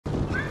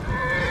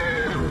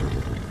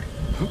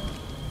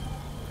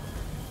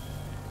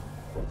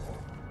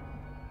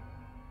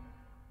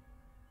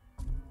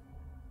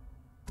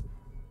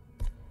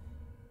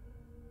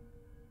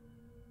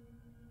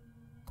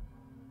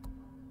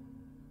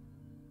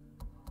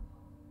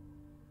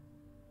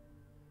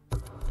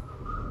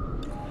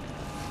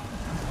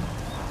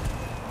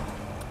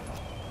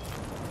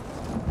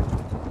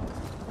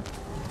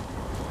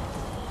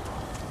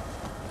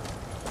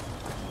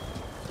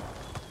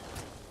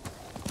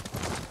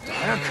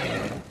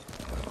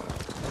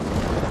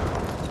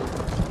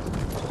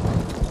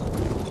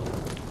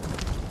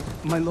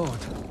My lord,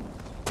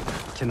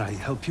 can I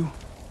help you?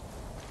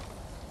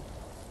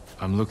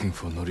 I'm looking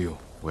for Norio.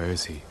 Where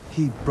is he?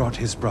 He brought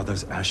his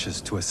brother's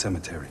ashes to a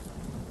cemetery.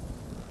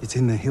 It's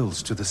in the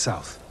hills to the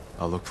south.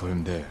 I'll look for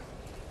him there.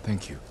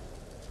 Thank you.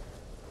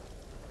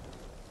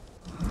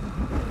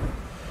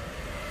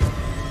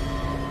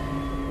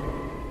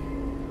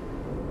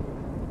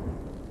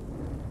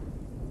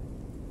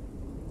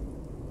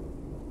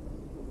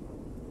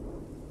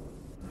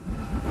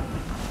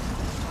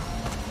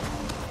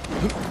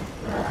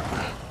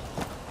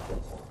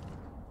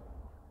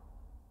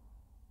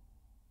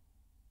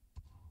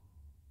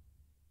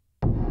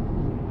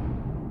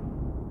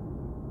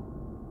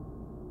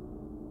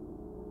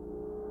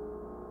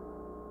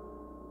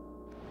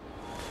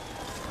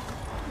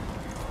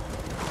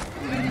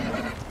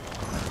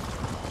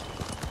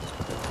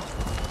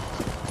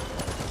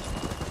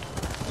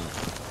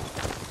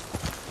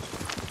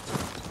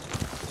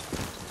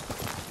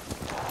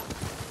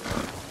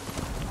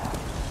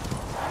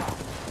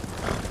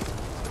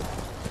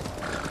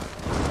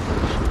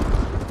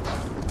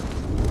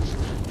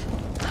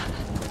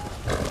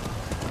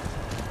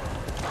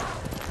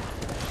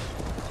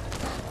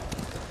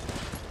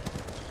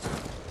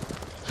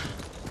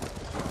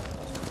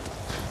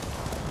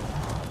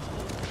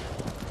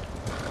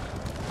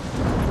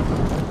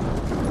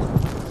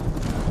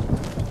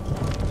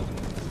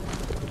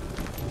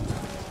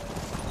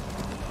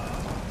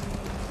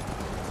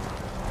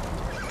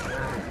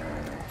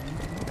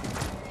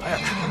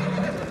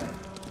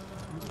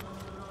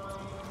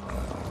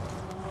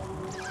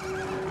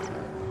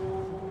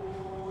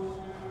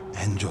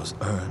 Enjo's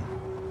urn.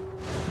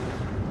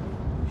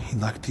 He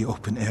liked the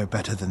open air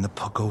better than the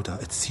pagoda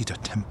at Cedar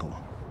Temple.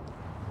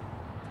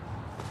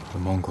 The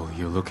Mongol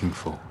you're looking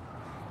for.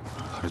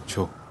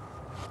 Harcho.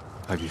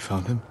 Have you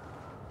found him?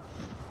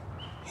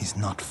 He's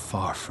not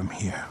far from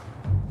here.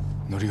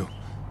 Norio,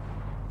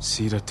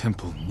 Cedar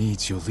Temple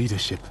needs your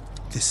leadership.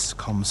 This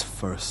comes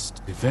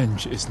first.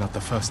 Revenge is not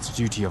the first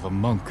duty of a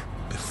monk.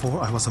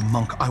 Before I was a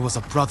monk, I was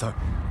a brother.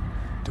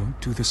 Don't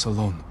do this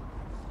alone.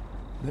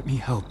 Let me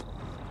help.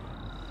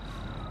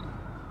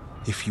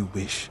 If you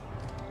wish.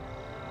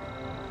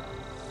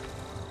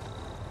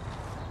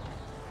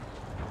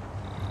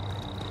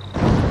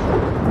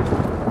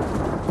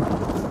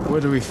 Where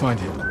do we find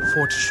him?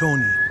 Fort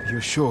Shoni.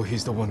 You're sure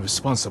he's the one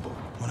responsible?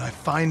 When I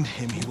find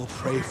him, he will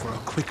pray for a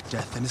quick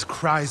death, and his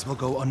cries will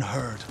go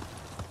unheard.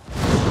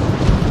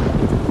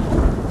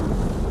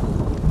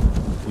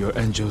 You're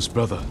Enjo's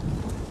brother.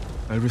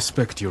 I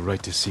respect your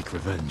right to seek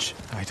revenge.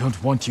 I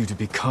don't want you to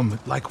become...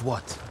 Like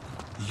what?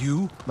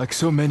 You? Like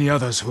so many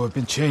others who have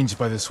been changed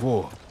by this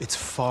war. It's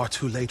far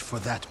too late for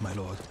that, my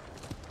lord.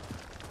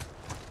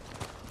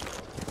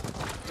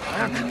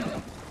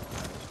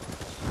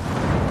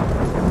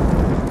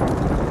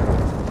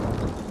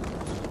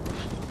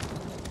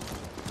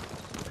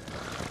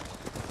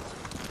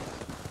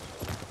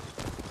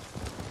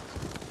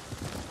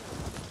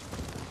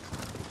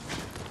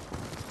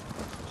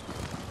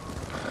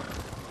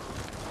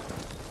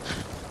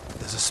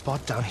 There's a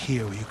spot down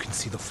here where you can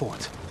see the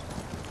fort.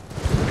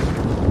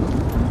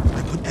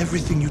 Put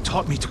everything you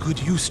taught me to good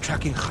use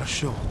tracking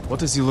Khasho. What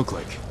does he look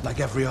like?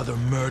 Like every other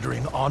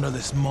murdering,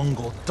 honorless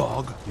Mongol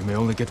dog. You may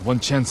only get one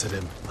chance at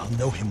him. I'll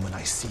know him when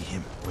I see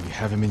him. When you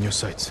have him in your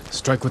sights,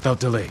 strike without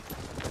delay.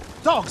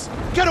 Dogs,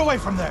 get away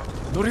from there!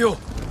 Norio!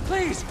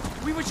 Please!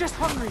 We were just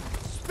hungry!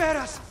 Spare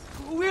us!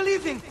 We're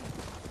leaving!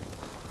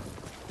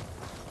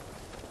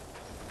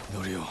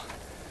 Norio,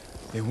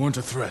 they weren't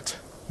a threat.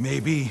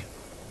 Maybe.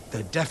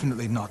 They're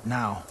definitely not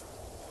now.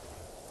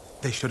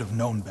 They should have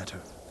known better.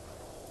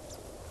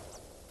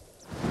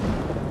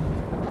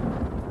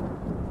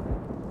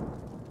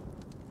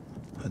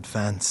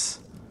 Advance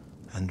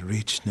and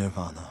reach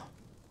Nirvana.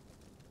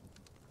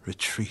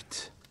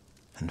 Retreat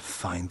and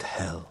find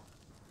hell.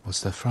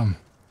 What's that from?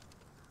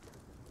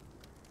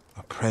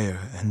 A prayer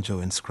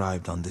Enjo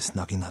inscribed on this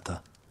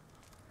Naginata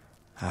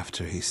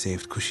after he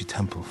saved Kushi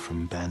Temple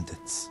from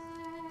bandits.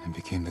 And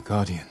became the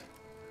Guardian.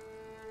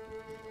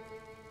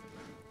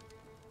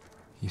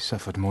 He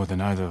suffered more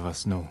than either of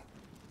us know.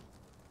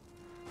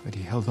 But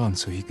he held on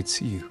so he could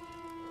see you.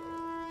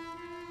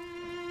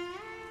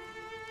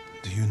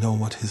 Do you know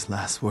what his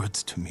last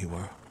words to me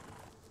were?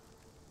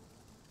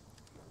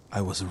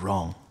 I was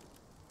wrong.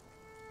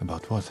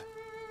 About what?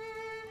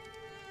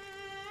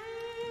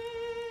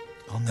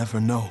 I'll never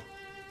know.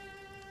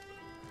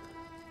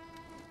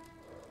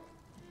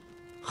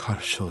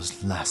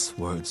 Harsho's last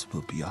words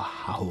will be a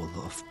howl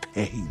of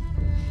pain.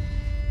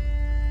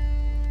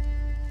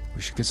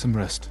 We should get some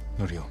rest,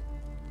 Norio.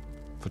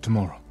 For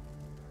tomorrow.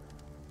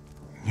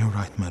 You're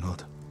right, my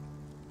lord.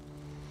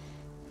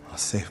 I'll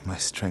save my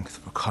strength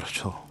for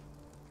Harsho.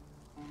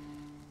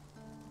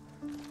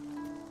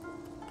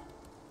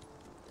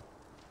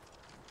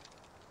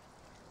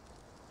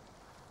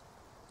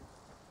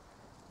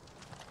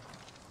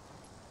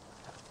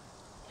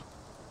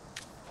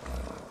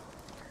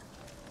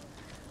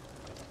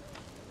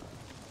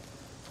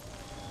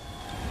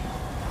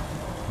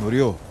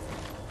 Norio.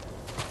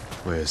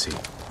 Where is he?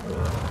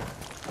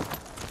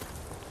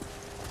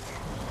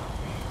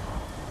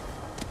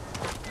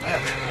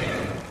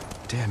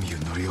 Damn you,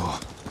 Norio.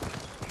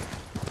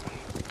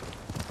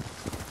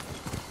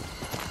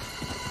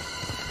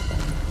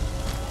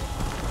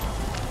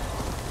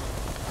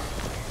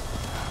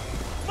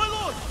 My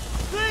lord!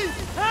 Please,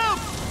 help!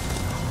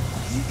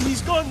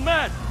 He's gone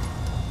mad!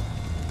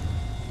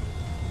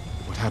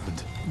 What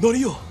happened?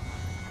 Norio!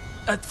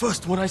 At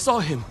first, when I saw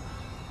him,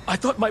 I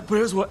thought my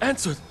prayers were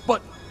answered,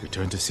 but...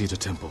 Return to Cedar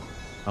Temple.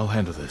 I'll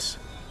handle this.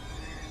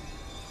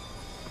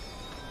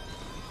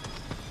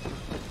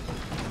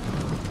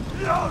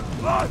 Norio.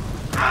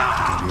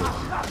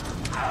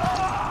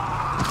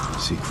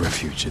 Seek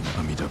refuge in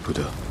Amida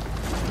Buddha.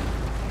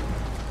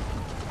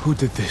 Who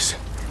did this?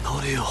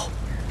 Norio...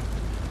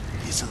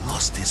 He's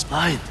lost his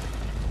mind.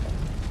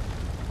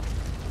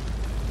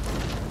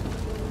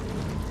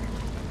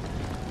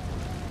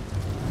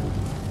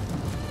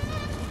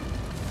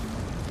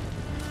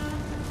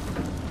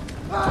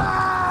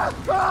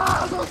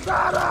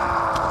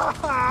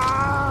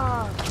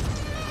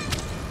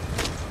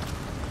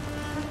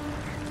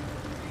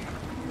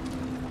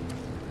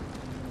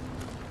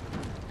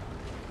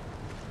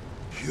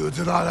 You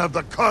do not have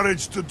the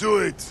courage to do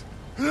it!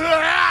 Burn!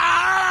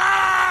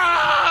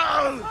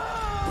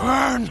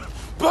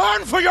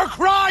 Burn for your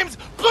crimes,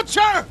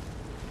 butcher!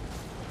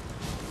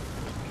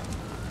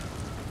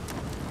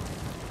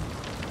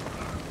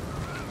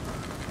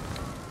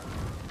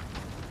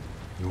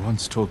 You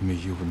once told me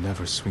you would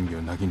never swing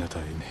your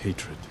Naginata in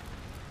hatred.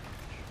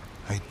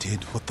 I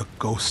did what the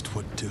ghost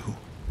would do.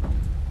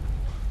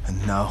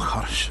 And now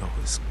Harsho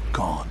is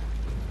gone.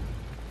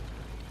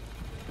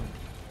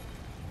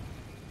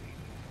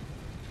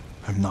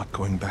 I'm not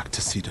going back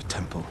to Cedar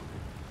Temple.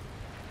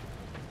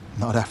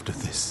 Not after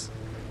this.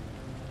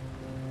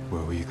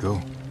 Where will you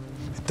go?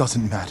 It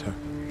doesn't matter.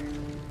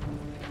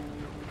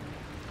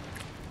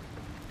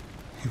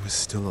 He was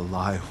still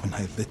alive when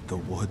I lit the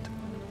wood.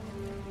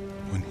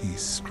 When he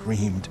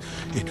screamed,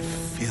 it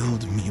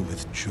filled me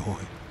with joy.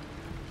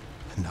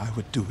 And I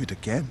would do it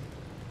again.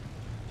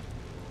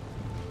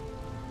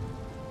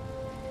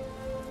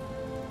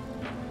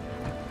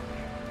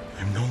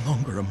 I'm no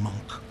longer a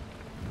monk.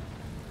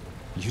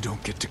 You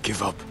don't get to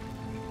give up.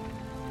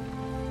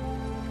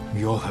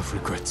 We all have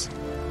regrets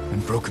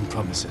and broken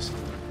promises.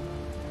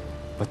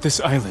 But this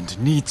island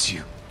needs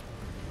you.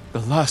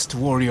 The last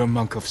warrior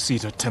monk of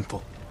Cedar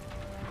Temple.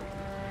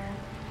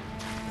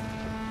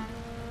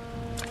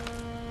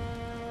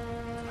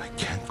 I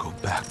can't go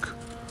back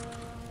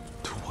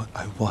to what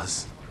I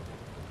was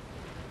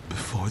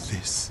before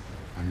this.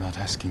 I'm not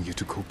asking you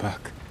to go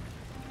back.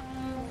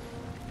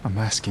 I'm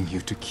asking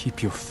you to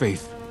keep your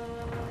faith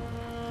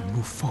and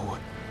move forward.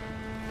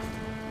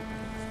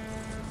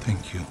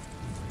 Thank you,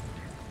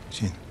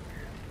 Jin.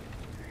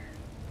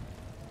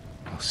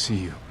 I'll see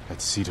you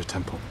at Cedar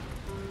Temple.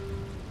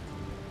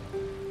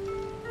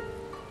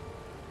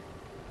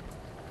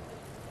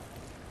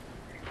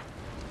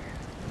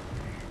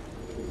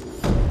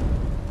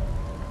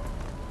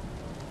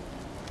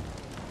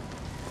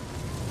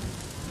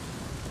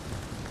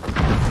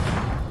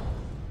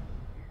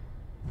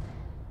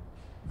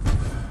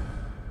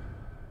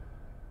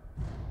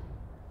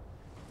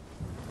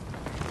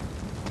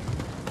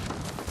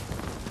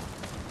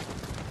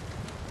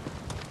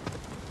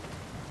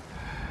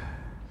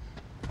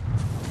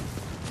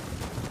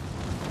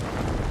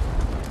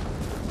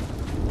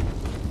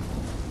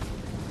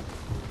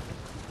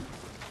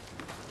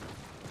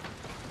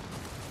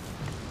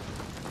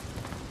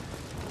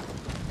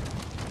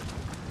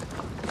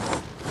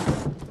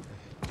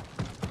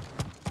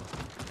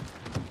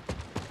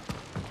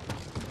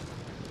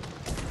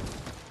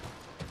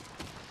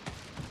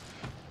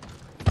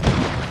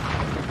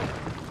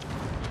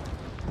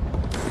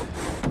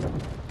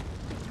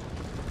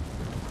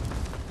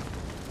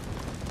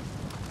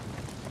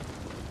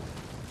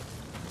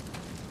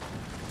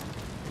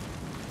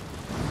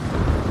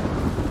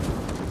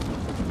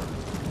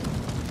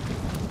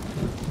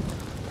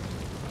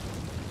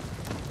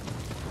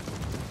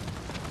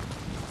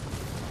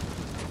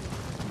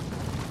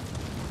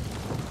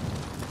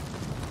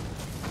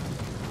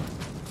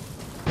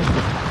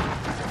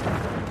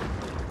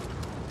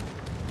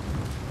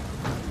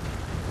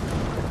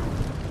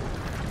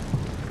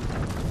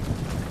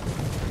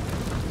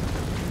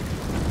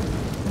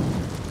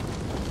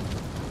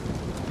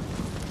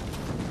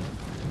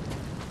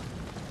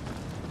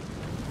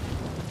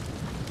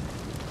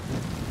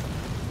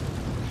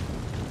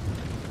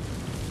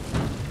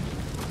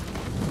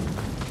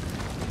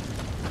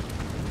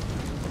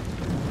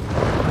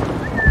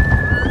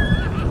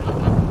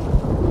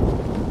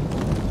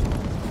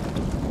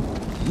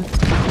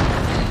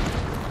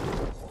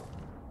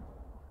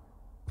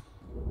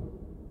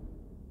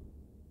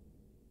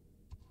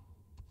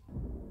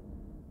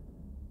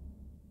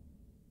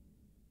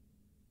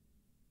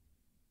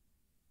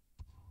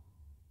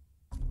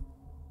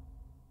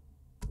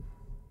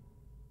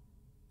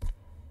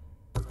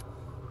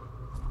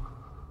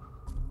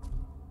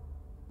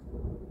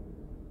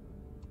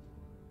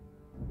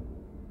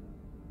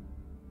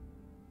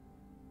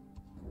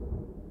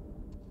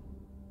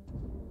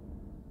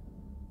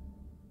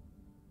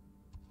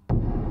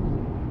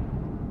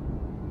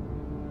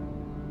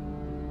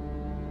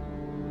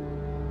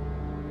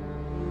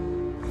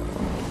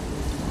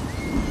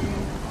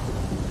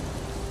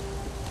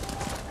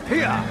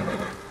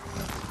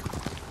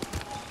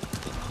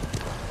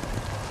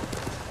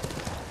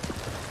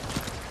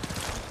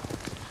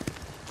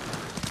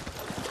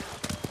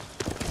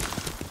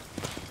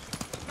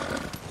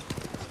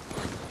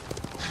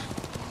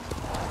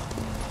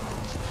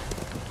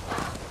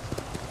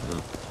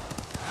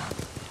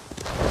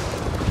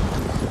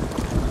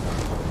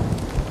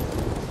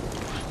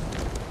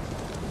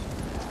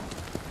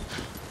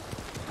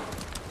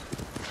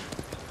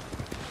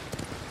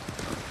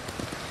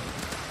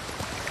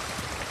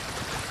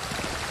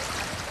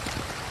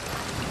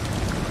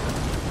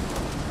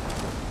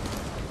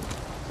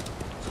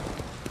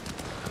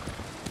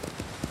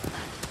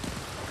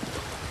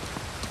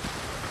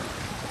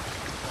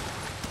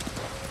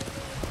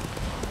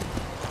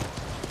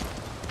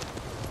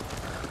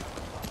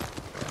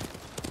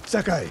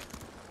 Sakai,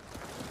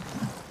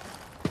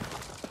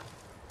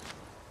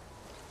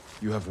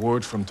 You have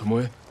word from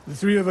Tomoe? the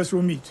three of us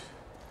will meet.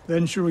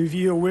 Then she'll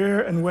reveal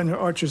where and when her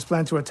archers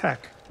plan to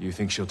attack. You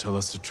think she'll tell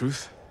us the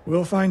truth?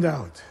 We'll find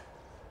out.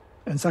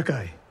 And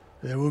Sakai,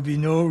 there will be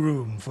no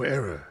room for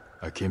error.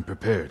 I came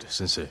prepared,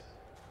 Sensei.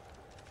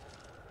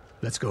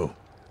 Let's go.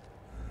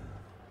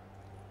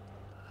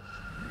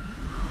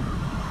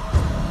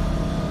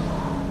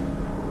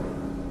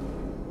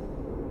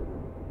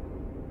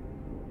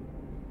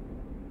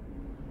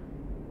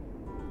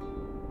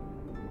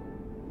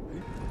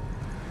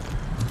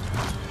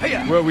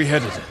 Where are we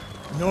headed?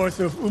 North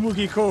of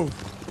Umugi Cove.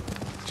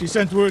 She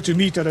sent word to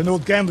meet at an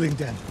old gambling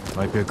den.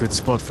 Might be a good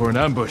spot for an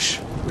ambush.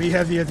 We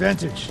have the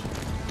advantage.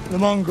 The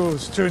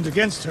Mongols turned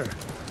against her.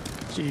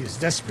 She is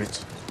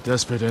desperate.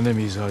 Desperate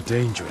enemies are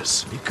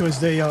dangerous. Because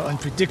they are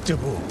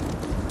unpredictable.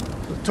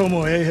 But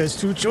Tomoe has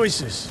two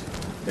choices.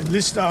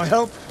 Enlist our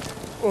help,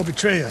 or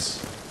betray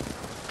us.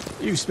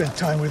 You spent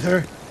time with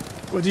her.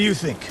 What do you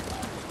think?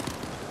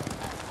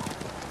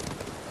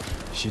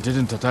 She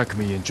didn't attack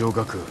me in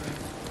Jogaku.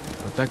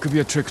 But that could be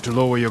a trick to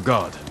lower your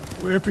guard.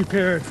 We're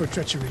prepared for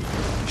treachery.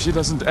 If she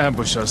doesn't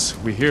ambush us,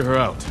 we hear her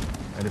out.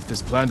 And if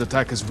this planned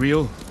attack is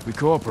real, we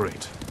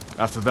cooperate.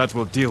 After that,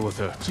 we'll deal with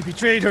her. She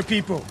betrayed her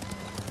people.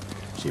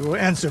 She will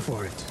answer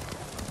for it.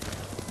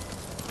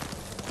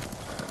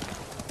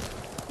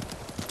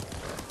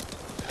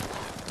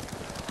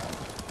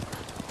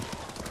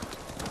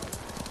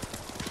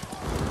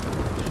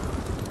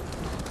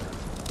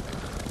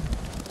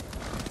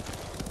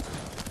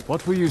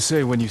 What will you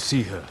say when you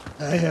see her?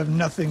 I have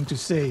nothing to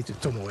say to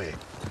Tomoe.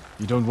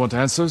 You don't want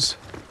answers?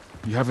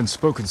 You haven't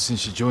spoken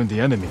since she joined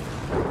the enemy.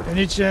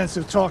 Any chance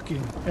of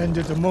talking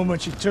ended the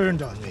moment she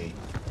turned on me.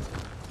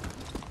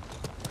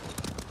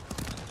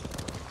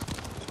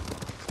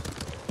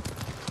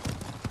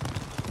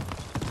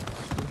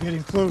 We're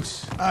getting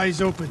close.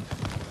 Eyes open.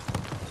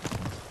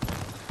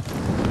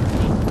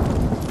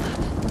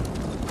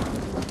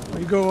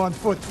 We go on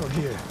foot from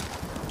here.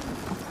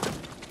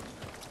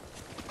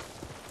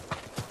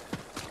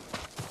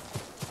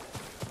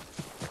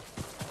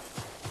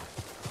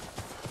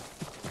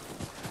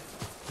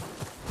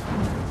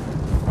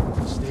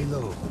 Stay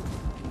low.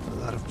 A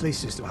lot of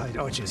places to hide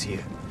archers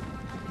here.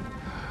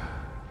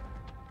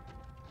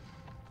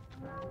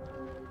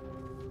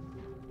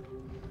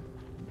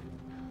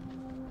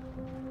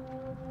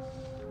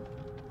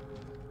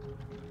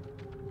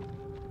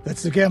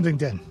 That's the gambling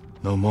den.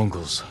 No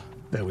Mongols.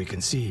 That we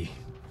can see.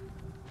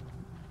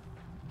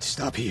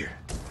 Stop here.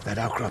 That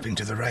outcropping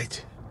to the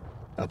right.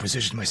 I'll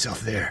position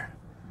myself there.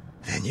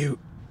 Then you...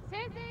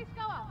 Sensei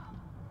Iskawa!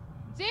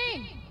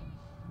 Jin!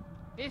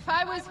 If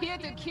I was here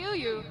to kill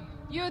you,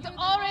 you'd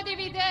already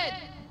be dead!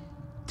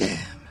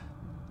 Damn.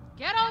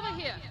 Get over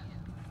here!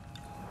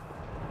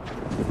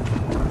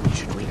 You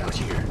should wait out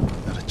here.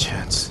 Not a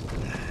chance.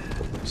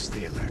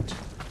 Stay alert.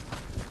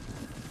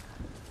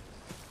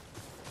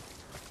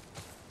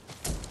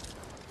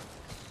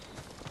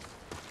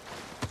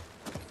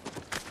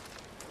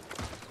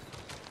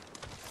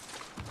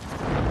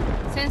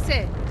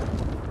 Sensei!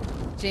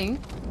 Jin?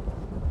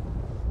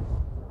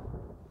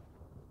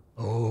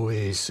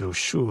 Always so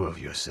sure of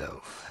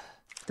yourself.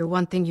 The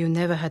one thing you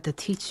never had to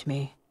teach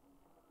me.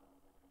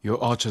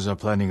 Your archers are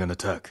planning an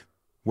attack.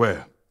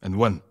 Where and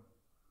when?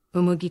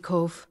 Umugi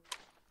Cove.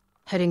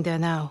 Heading there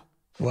now.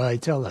 Why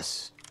tell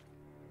us?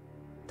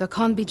 The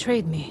Khan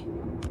betrayed me.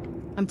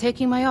 I'm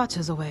taking my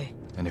archers away.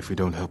 And if we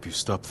don't help you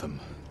stop them,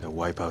 they'll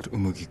wipe out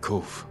Umugi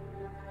Cove.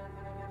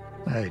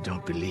 I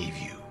don't believe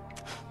you.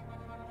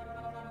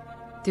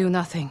 Do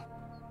nothing.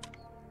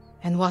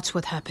 And watch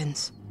what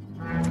happens.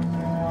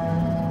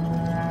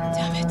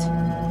 Damn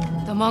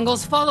it. The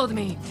Mongols followed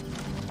me.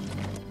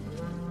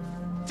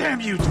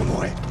 Damn you,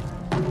 Tomoe!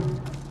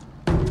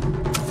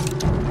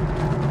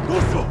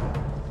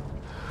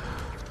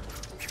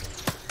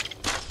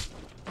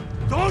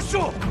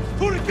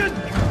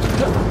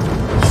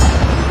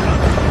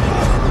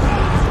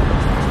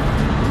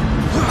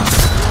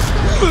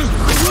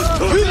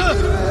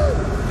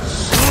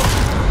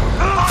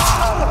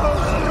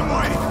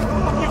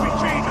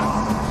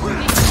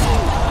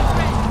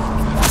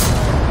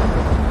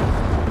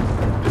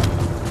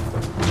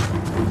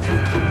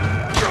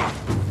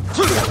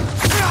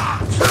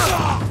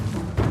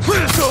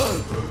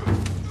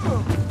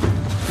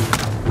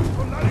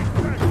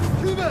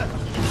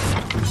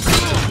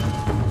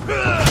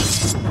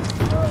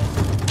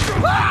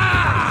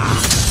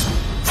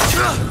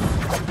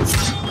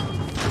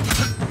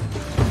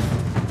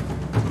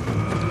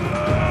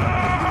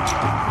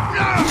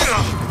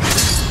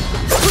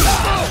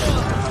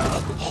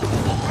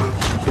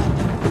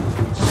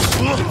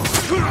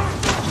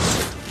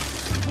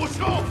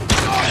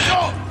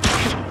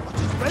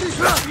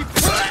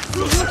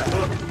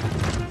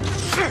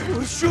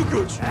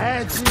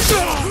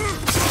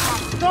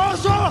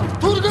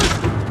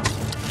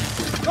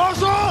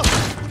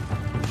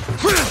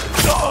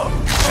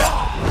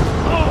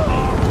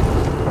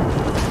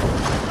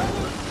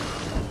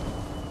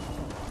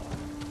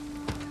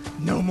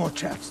 No more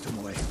traps,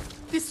 Tomoe.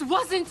 This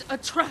wasn't a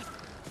trap.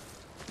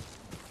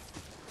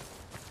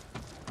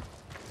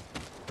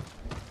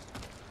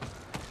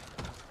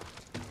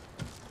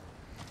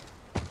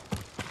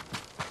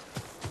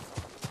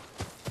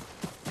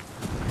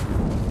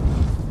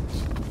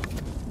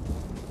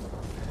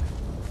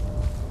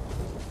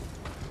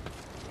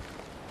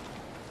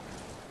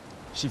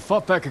 She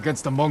fought back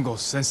against the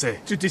Mongols, Sensei.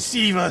 To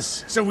deceive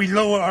us, so we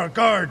lower our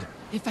guard.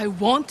 If I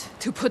want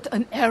to put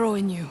an arrow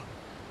in you,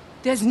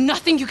 there's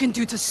nothing you can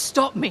do to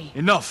stop me.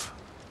 Enough!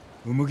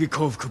 Umugi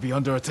Cove could be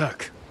under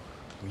attack.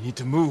 We need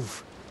to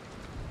move.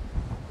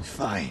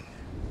 Fine.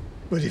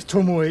 But if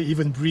Tomoe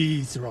even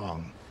breathes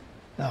wrong,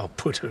 I'll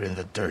put her in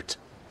the dirt.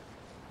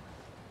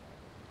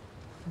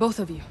 Both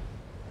of you.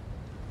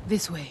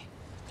 This way.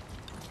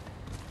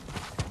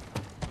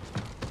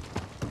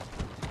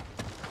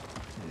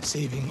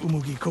 Saving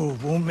Umugi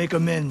Cove won't make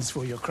amends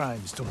for your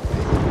crimes, Tomoe.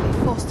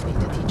 They forced me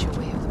to teach a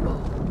way of the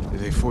bow. Did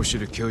they force you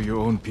to kill your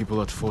own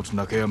people at Fort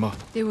Nakayama?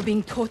 They were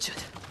being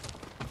tortured.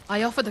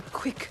 I offered a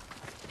quick,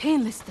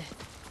 painless death.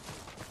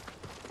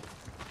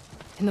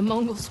 And the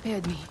Mongols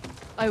spared me.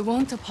 I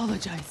won't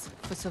apologize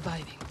for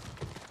surviving.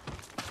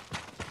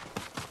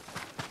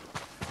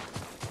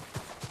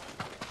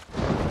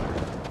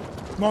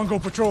 Mongol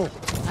patrol.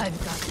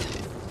 I've got them.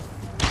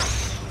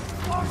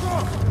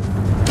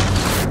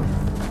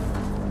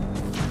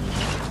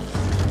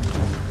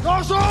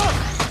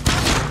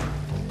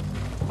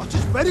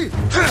 Ready?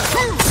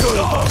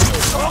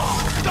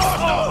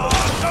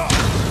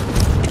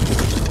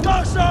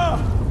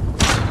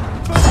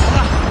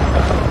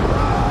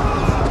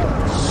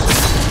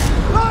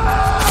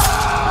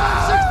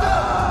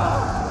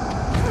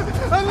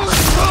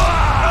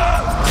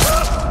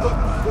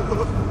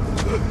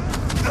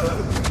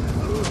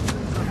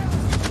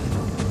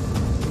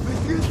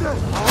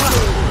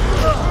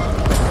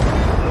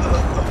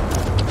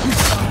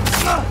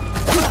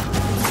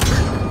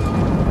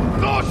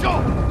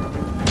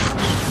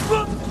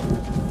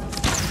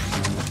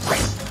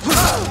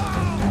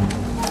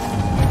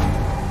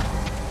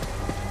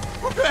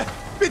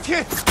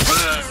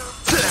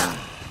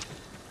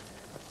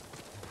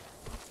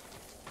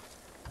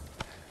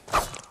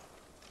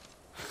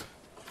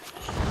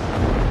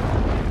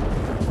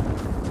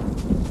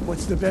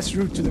 What's the best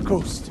route to the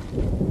coast?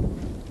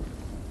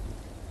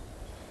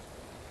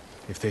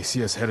 If they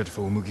see us headed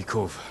for Umugi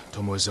Cove,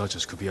 Tomoe's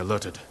archers could be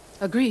alerted.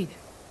 Agreed.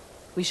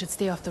 We should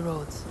stay off the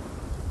roads.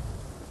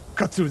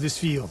 Cut through this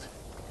field.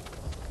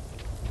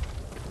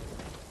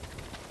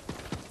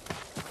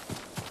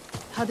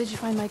 How did you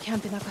find my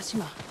camp in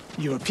Akashima?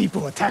 Your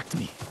people attacked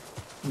me.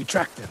 We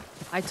tracked them.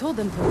 I told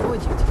them to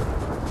avoid you two.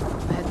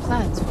 I had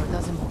plans for a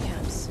dozen more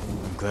camps.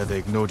 I'm glad they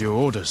ignored your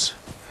orders.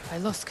 I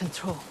lost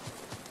control.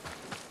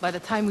 By the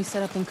time we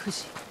set up in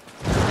Kushi,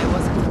 I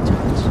wasn't in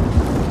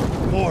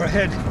charge. More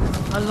ahead.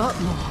 A lot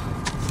more.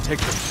 Take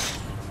them.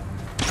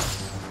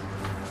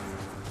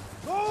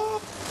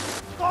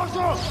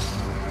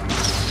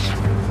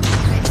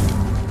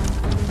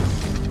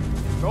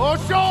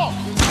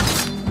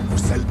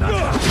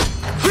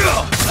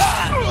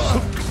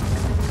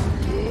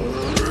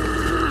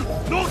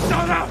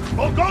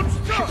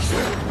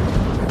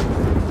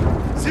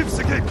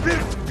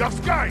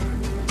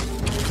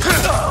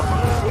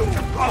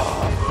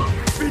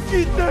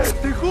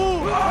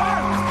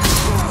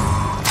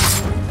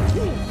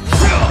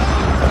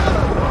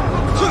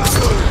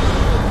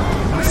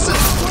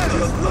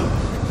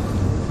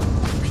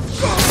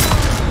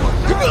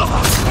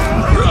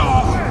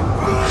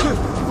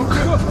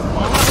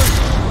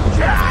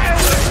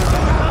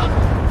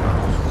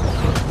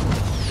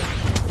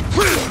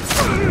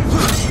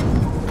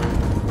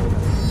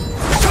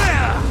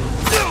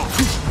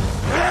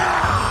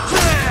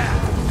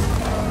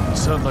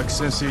 Sound like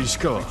Sensei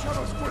Ishikawa.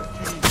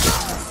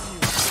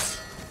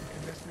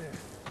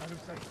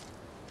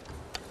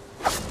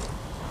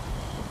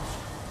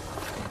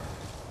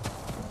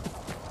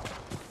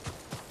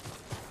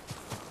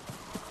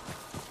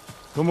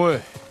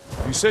 Tomoe,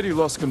 you said you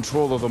lost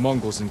control of the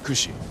Mongols in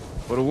Kushi,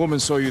 but a woman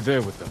saw you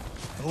there with them.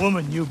 A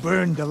woman you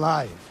burned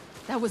alive.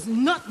 That was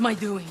not my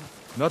doing.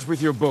 Not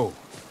with your bow,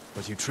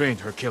 but you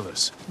trained her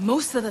killers.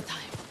 Most of the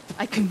time,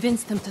 I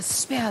convinced them to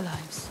spare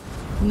lives,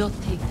 not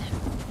take them.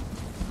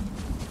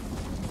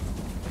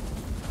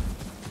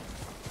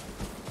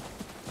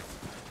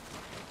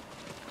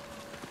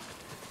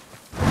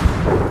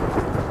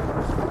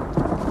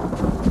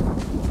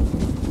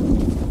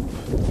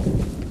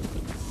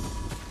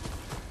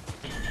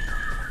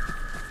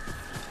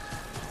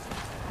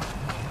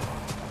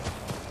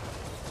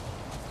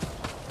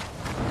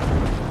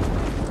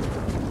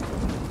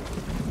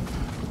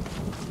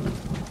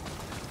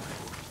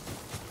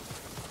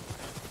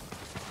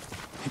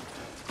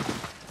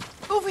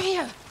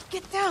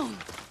 Get down!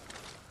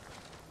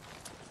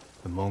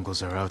 The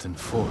Mongols are out in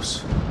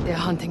force. They're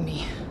hunting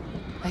me.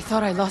 I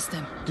thought I lost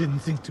them. Didn't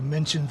think to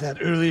mention that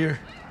earlier.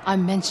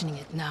 I'm mentioning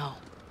it now.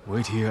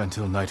 Wait here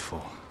until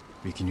nightfall.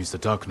 We can use the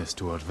darkness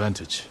to our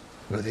advantage.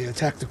 Will they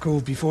attack the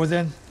cove before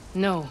then?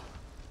 No.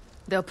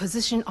 They'll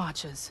position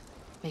archers.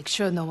 Make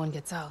sure no one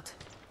gets out.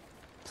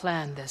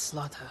 Plan their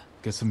slaughter.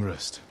 Get some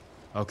rest.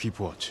 I'll keep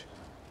watch.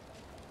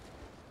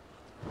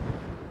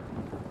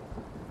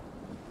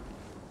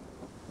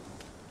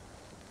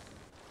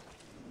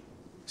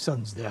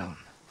 Sun's down.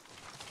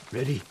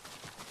 Ready?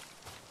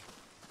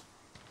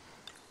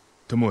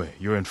 Tomoe,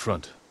 you're in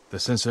front. The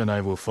sensei and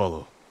I will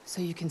follow.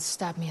 So you can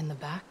stab me in the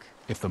back?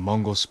 If the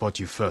Mongols spot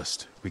you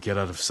first, we get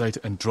out of sight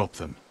and drop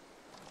them.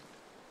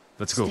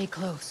 Let's go. Stay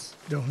close.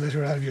 Don't let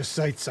her out of your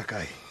sight,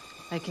 Sakai.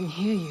 I can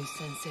hear you,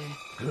 Sensei.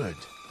 Good.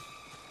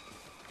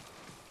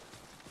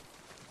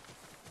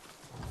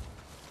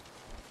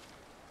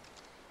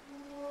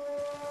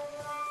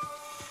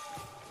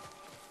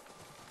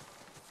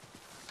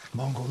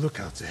 Mongol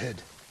lookouts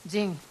ahead.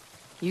 Jing,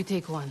 you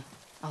take one.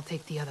 I'll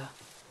take the other.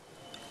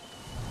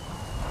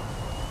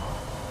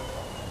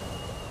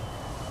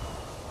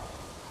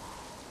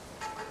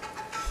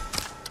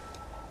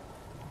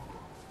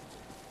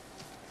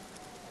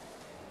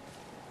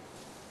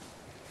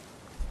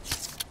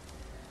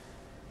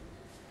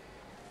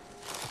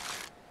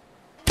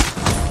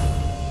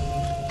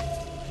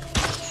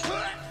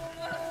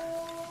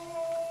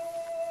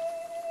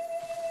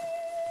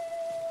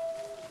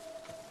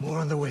 More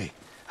on the way.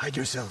 Hide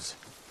yourselves.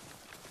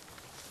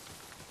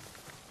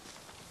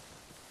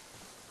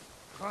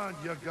 Khan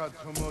yagat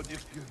tomod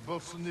ikir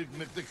bosunig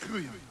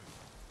mekdekuyim.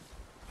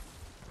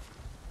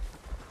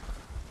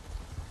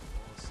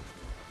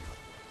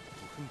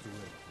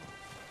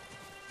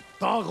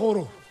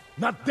 Dagoro,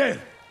 not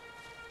there.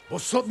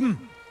 Osodden,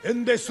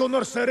 ende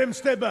sonor serem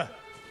steba.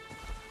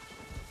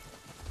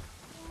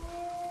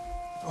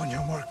 On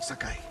your mark,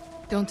 Sakai.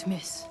 Don't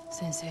miss,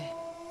 Sensei.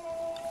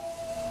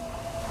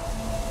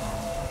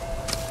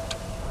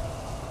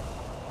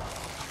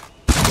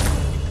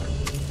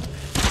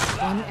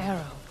 One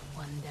arrow,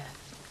 one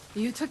death.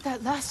 You took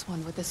that last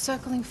one with the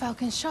circling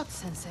falcon shot,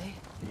 Sensei.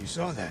 You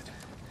saw that.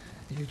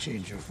 You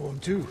changed your form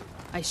too.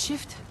 I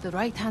shift the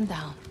right hand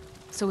down,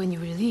 so when you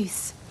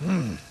release...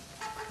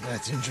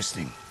 That's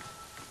interesting.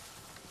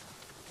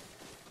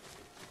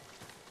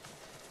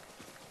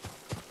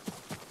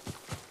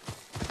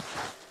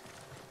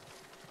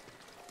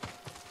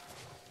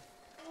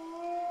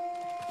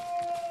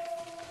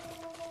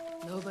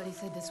 Nobody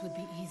said this would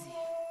be easy.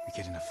 We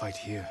get in a fight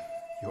here,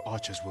 your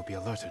archers will be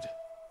alerted.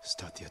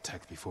 Start the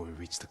attack before we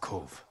reach the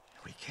cove.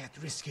 We can't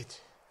risk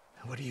it.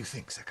 What do you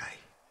think, Sakai?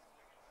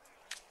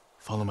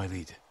 Follow my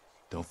lead.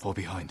 Don't fall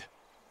behind.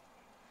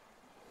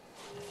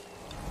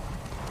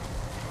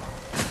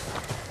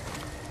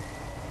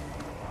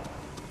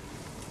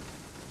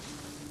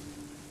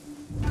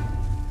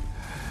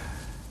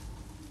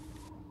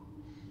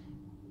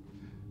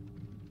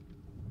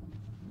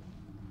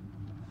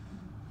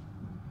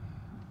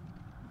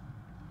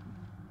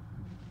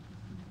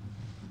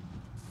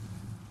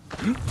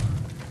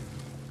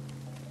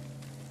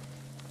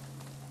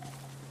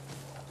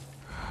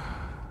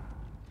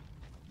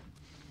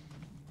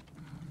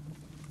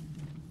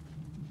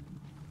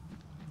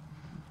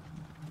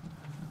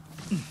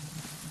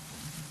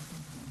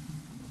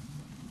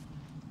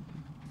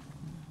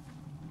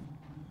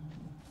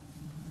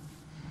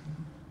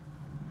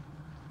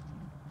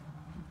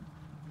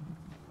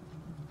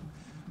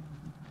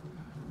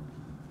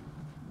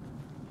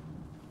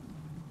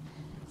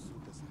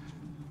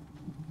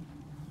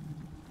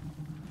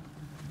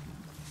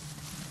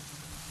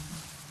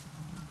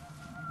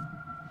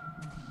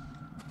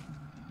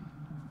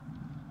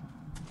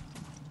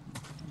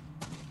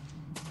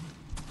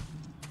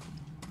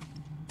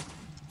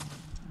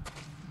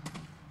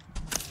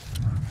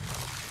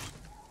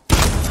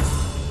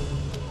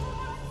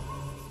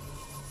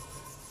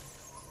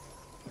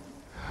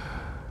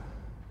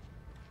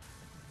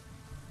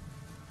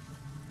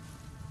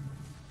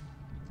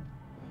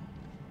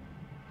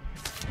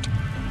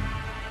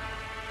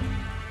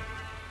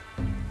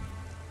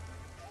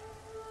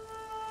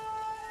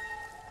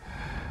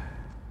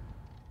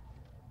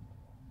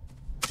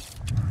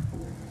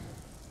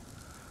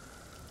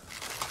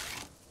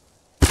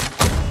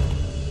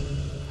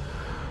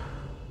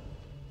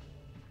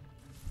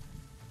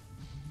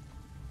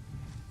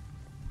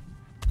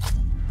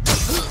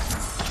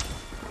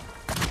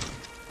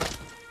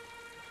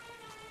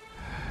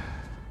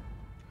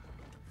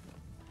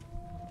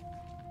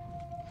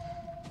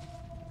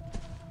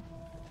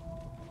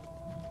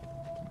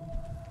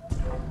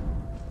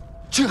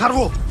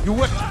 Haru, you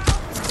were...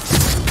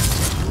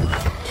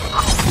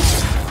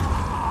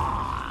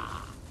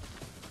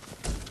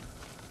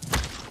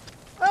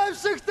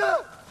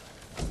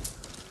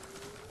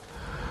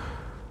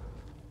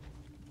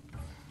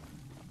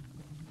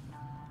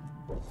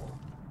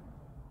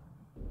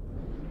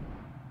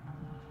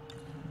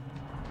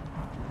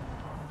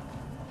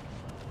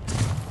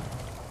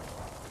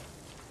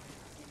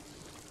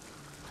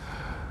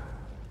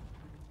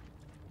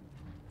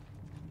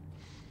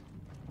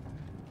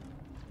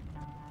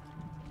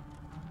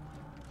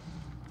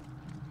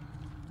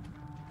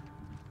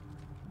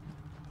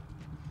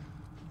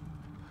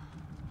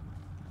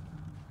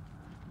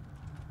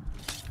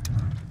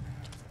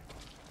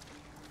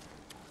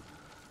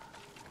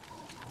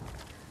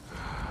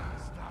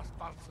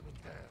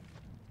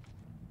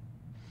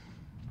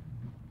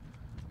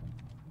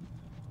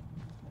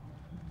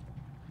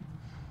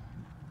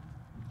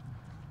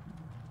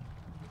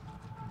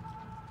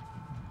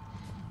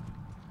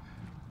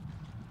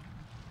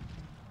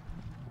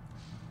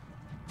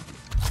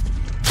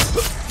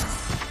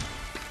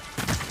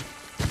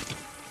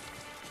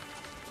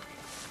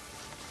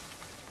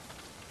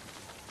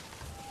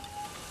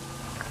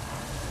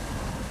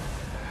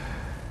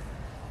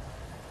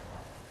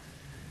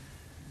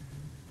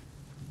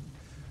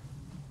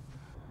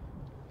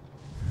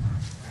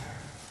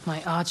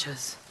 My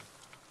archers.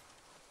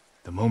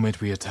 The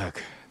moment we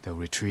attack, they'll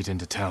retreat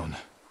into town.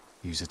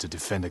 Use it to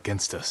defend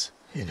against us.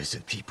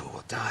 Innocent people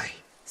will die.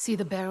 See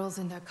the barrels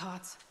in their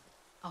carts?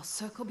 I'll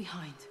circle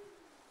behind.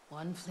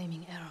 One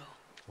flaming arrow.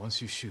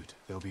 Once you shoot,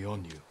 they'll be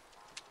on you.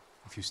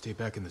 If you stay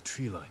back in the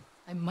tree line...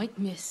 I might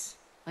miss.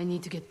 I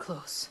need to get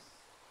close.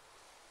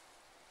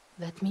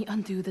 Let me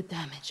undo the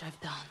damage I've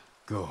done.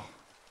 Go.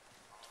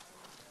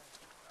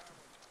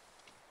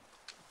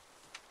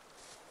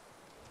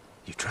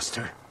 You trust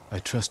her? I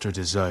trust her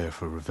desire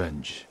for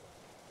revenge.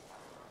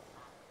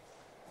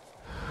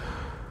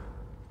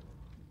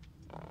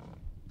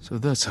 So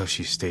that's how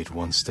she stayed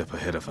one step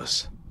ahead of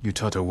us. You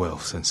taught her well,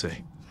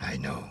 Sensei. I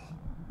know.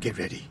 Get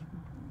ready.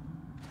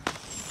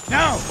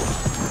 Now!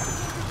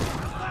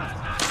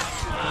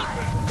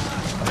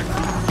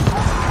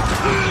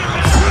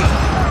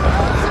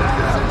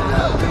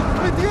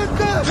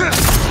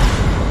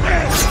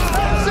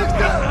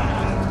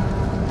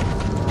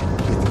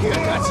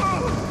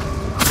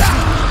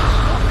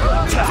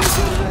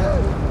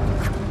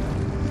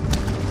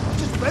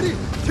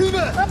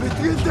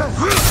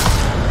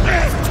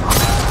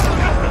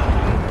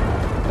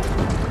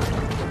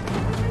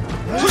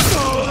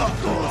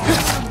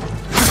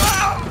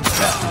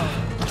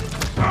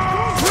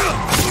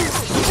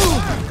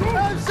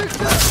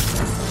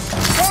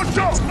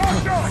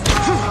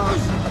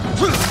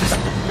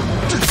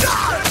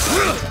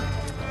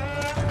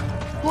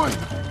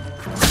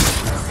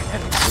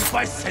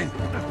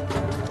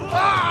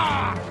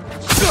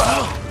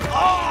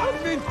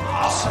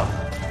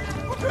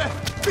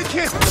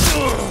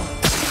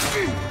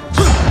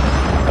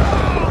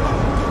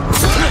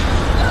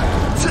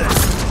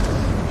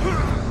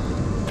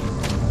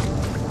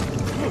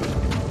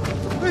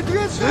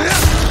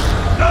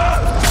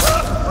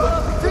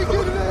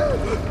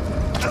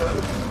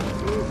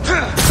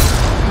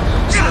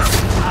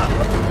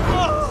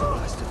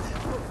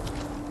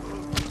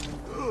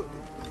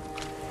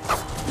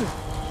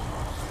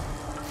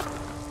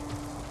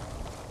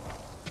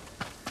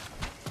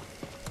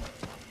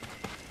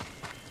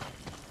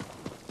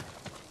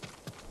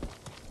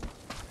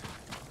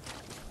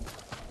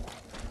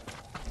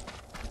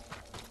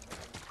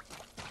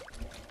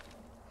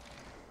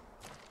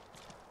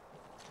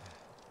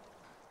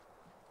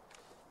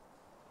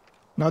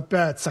 Not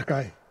bad,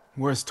 Sakai.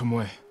 Where's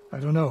Tomoe? I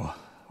don't know.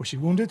 Was she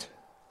wounded?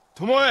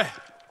 Tomoe!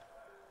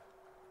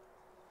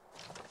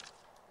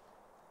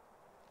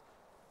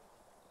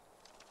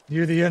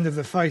 Near the end of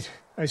the fight,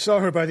 I saw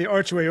her by the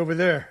archway over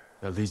there.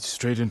 That leads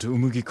straight into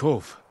Umugi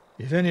Cove.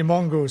 If any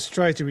Mongols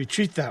try to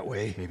retreat that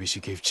way... Maybe she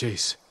gave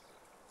chase.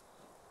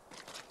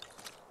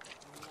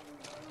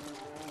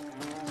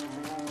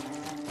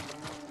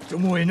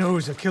 Tomoe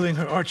knows that killing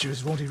her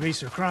archers won't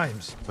erase her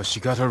crimes. But she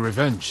got her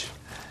revenge.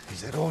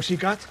 Is that all she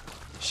got?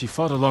 She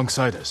fought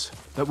alongside us.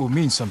 That will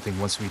mean something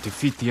once we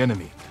defeat the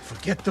enemy.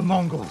 Forget the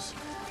Mongols.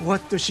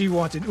 What does she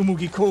want in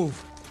Umugi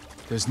Cove?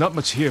 There's not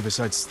much here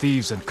besides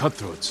thieves and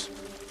cutthroats.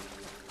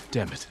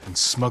 Damn it, and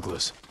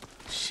smugglers.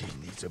 She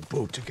needs a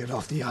boat to get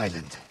off the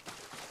island.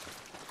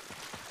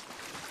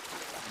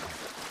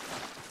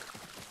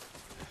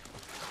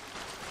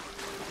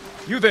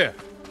 You there!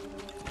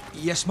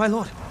 Yes, my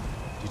lord.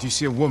 Did you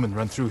see a woman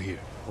run through here?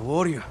 A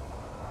warrior.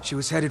 She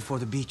was headed for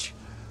the beach.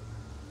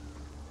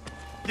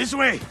 This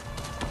way!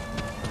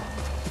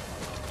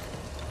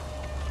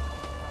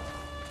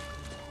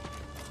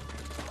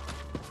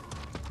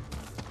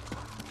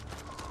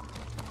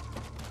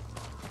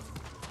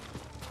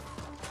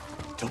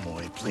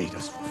 Tomoe played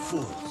us for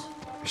fools.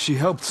 She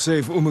helped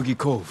save Umugi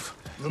Cove.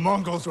 The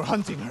Mongols were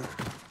hunting her.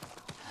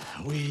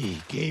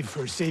 We gave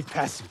her safe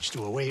passage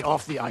to a way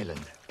off the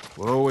island.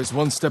 We're always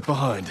one step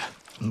behind.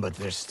 But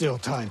there's still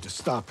time to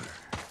stop her.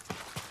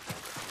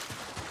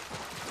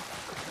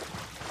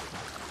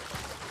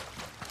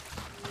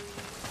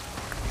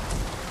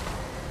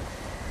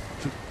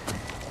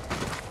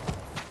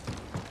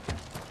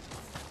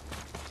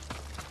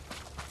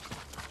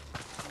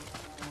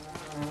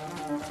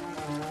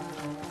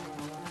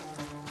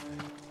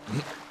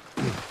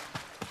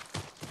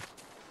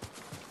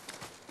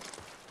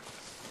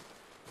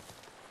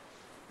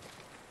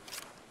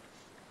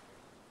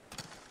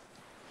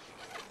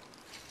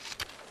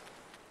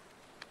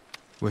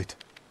 Wait.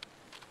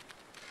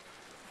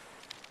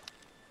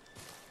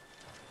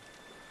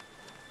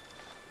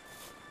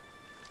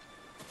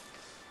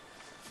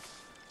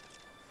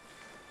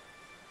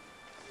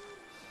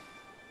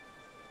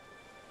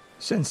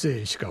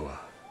 Sensei Ishikawa,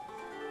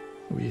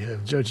 we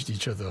have judged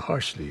each other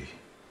harshly,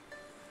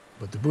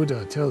 but the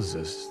Buddha tells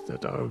us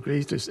that our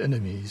greatest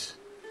enemies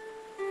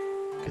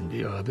can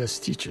be our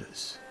best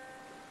teachers.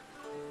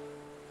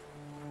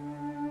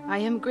 I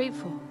am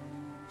grateful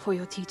for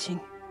your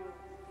teaching,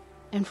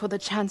 and for the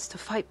chance to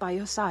fight by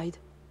your side.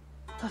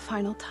 The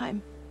final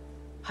time,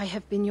 I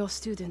have been your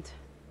student.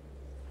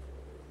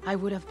 I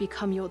would have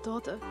become your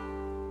daughter.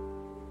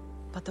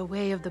 But the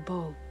way of the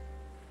bow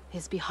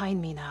is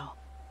behind me now.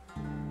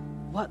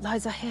 What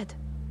lies ahead?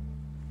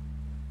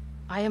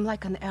 I am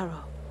like an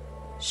arrow,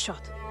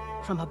 shot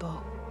from a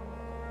bow.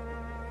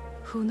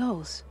 Who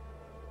knows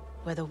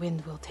where the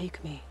wind will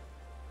take me.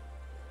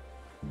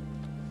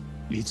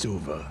 It's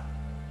over.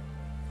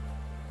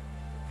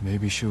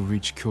 Maybe she'll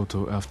reach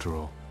Kyoto after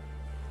all.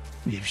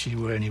 If she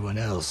were anyone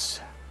else,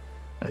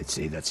 I'd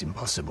say that's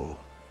impossible.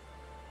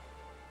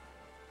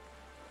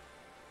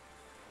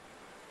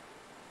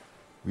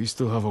 We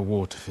still have a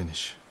war to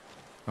finish.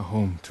 A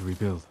home to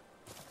rebuild.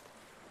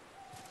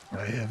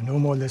 I have no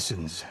more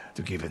lessons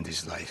to give in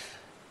this life,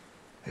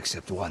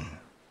 except one.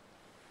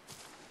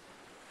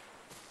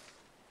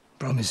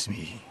 Promise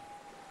me,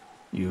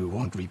 you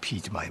won't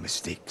repeat my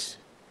mistakes.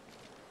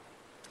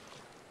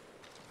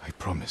 I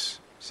promise,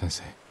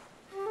 Sensei.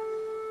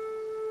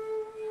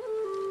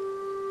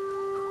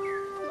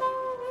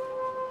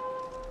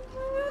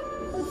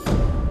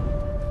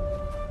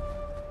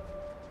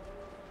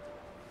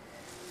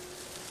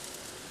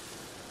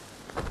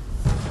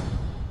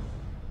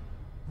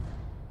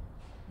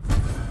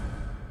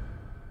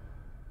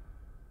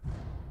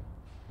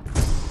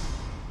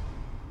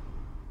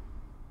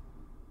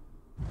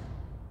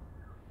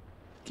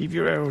 Keep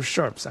your arrows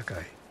sharp,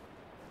 Sakai.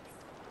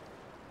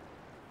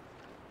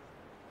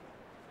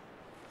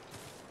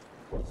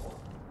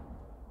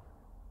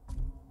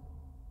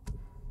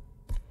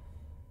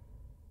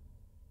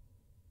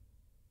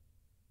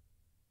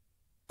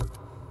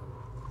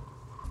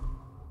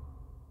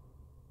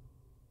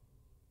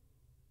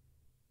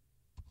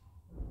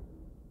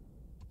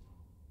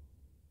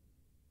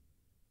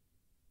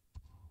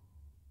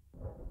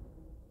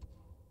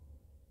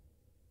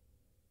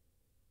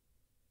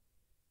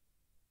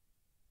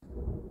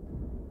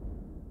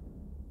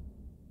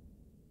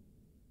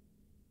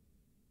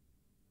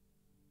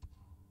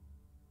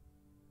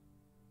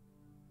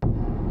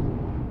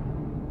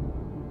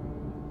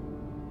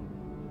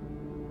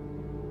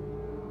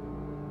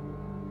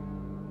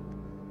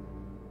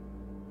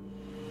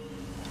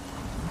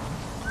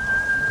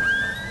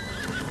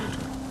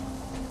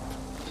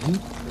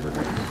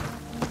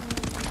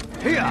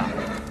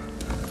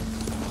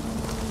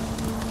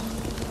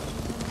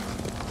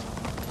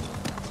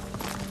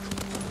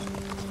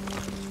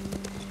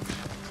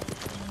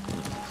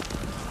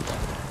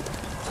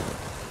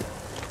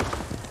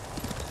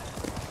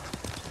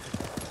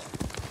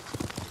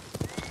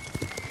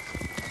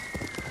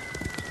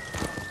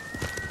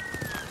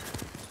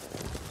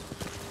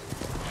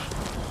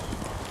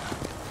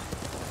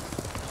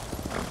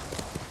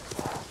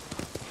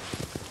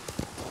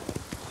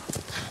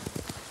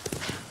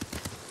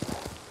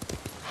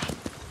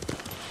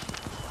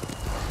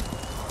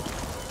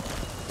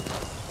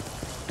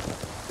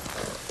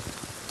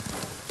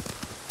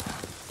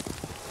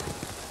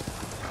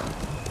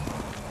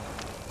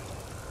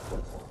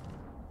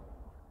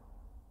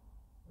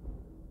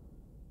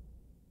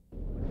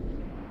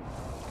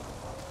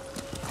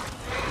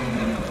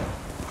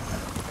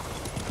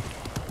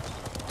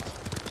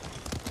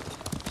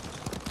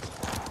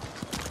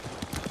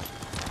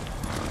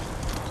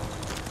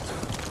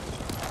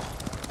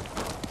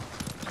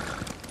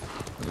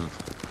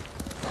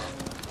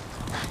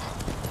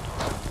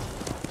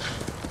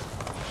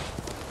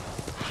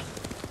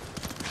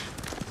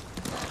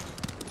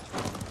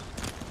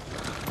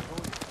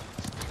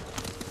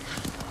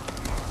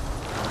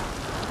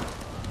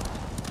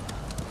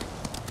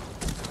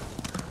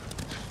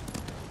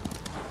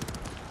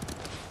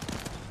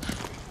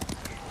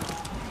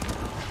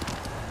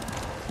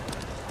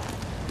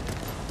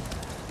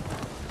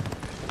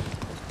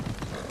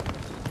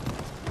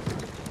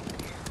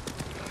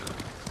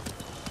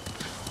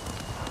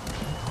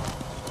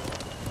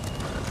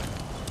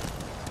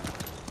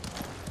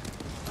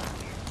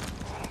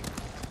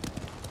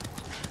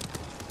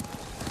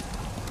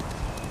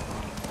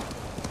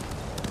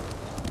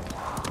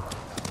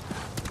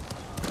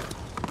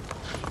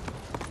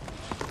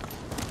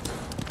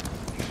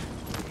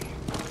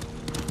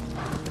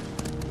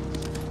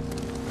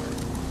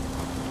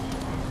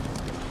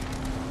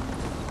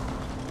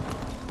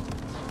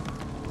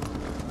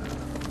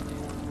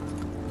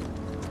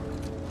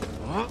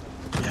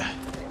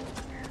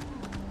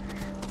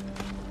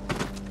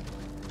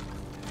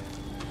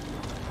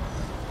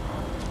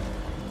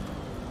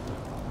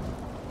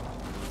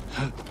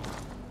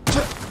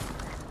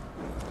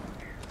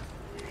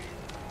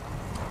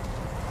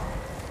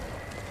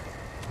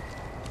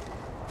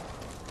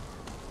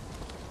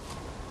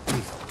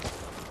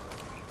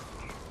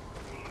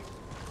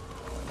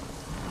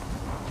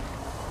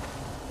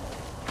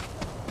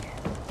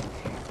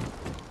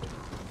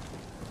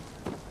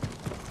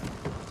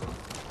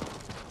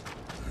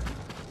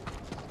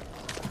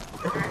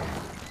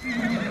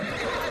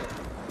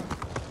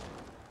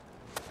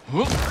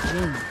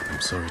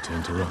 I'm sorry to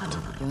interrupt.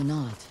 You're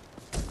not.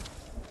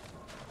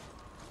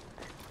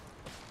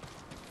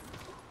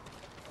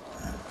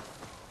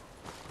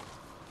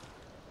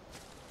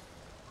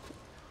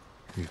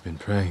 We've been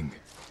praying.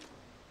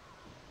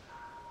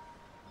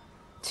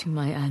 To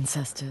my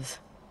ancestors.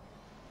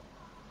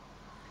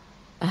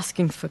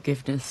 Asking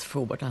forgiveness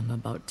for what I'm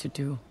about to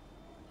do.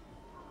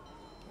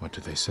 What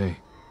do they say?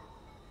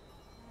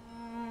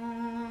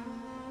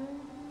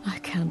 I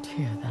can't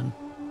hear them.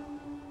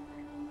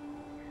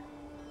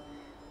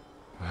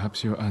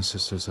 Perhaps your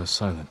ancestors are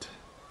silent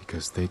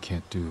because they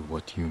can't do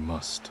what you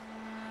must.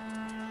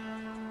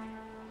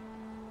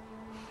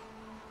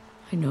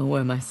 I know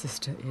where my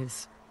sister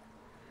is.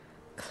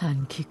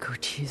 Clan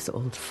Kikuchi's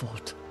old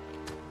fort.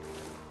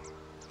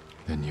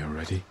 Then you're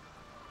ready?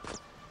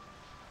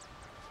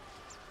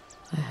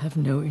 I have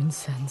no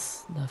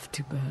incense left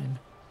to burn.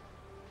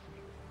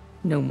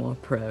 No more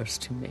prayers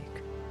to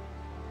make.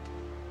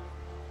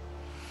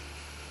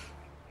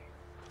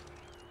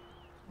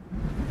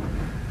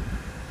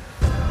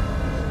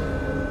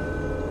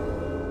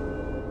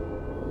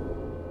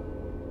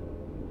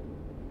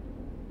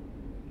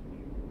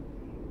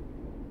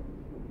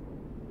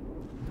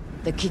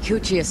 The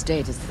Kikuchi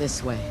estate is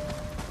this way.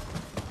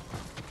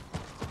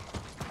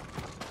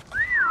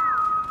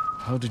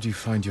 How did you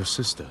find your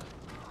sister?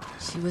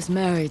 She was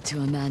married to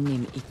a man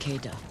named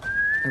Ikeda,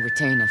 a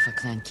retainer for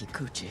Clan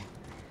Kikuchi.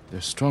 Their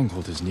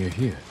stronghold is near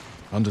here,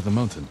 under the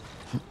mountain.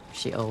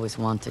 She always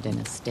wanted an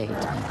estate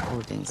and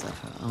holdings of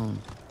her own.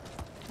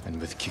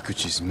 And with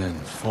Kikuchi's men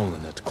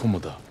fallen at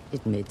Komoda.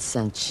 It made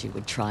sense she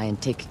would try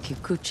and take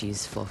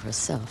Kikuchi's for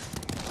herself.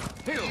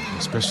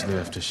 Especially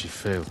after she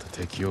failed to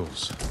take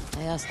yours.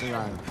 I asked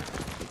around.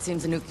 It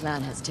seems a new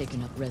clan has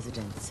taken up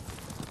residence.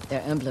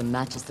 Their emblem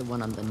matches the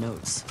one on the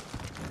notes.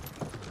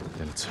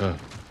 Then it's her.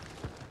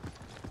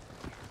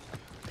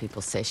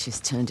 People say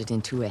she's turned it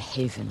into a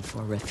haven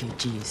for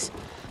refugees,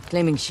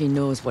 claiming she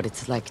knows what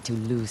it's like to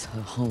lose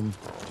her home.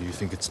 Do you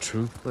think it's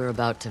true? We're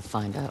about to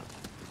find out.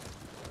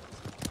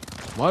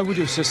 Why would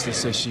your sister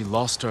say she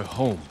lost her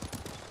home?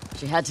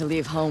 She had to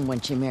leave home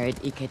when she married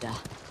Ikeda.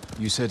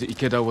 You said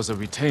Ikeda was a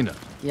retainer.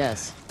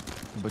 Yes.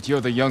 But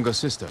you're the younger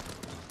sister.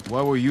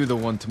 Why were you the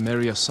one to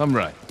marry a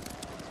samurai?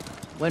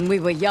 When we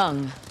were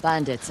young,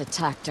 bandits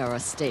attacked our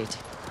estate.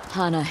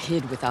 Hana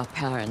hid with our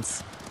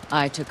parents.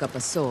 I took up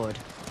a sword.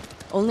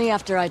 Only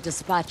after I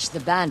dispatched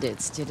the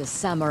bandits did a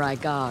samurai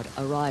guard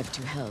arrive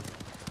to help.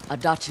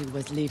 Adachi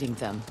was leading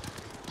them.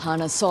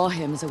 Hana saw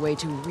him as a way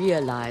to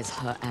realize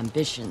her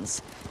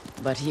ambitions,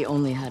 but he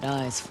only had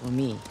eyes for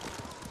me.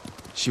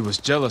 She was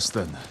jealous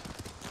then.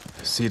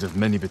 The seed of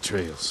many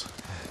betrayals.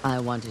 I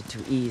wanted to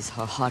ease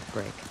her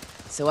heartbreak,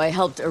 so I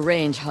helped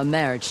arrange her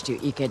marriage to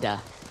Ikeda,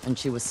 and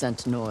she was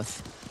sent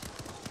north.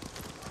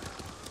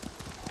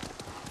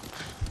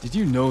 Did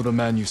you know the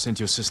man you sent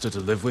your sister to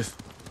live with?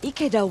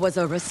 Ikeda was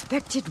a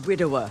respected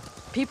widower.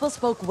 People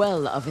spoke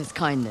well of his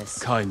kindness.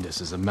 Kindness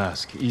is a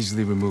mask,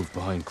 easily removed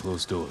behind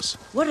closed doors.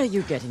 What are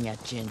you getting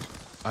at, Jin?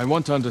 I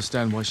want to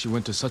understand why she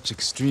went to such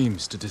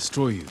extremes to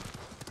destroy you.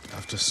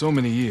 After so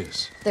many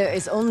years. There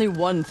is only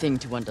one thing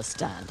to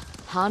understand.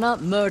 Hana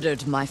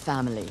murdered my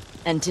family,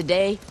 and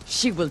today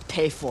she will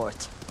pay for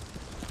it.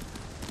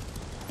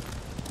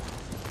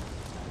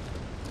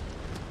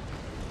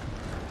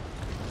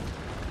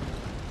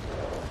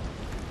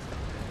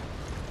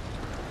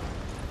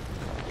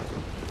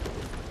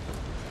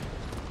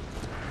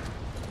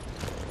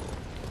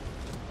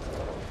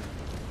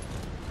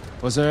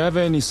 Was there ever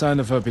any sign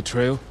of her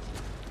betrayal?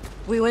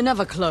 We were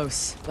never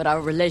close, but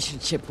our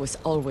relationship was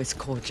always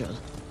cordial.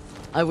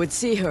 I would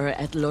see her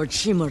at Lord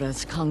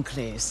Shimura's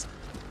conclaves.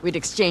 We'd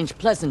exchange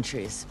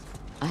pleasantries.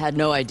 I had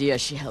no idea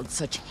she held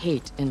such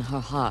hate in her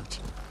heart.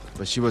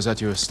 But she was at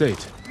your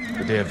estate,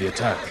 the day of the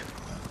attack.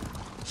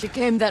 She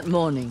came that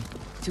morning,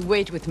 to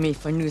wait with me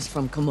for news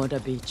from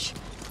Komoda Beach.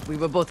 We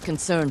were both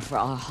concerned for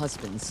our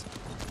husbands.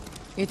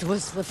 It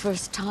was the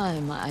first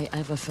time I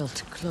ever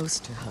felt close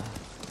to her.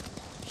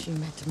 She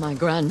met my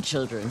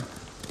grandchildren,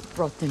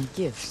 brought them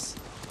gifts.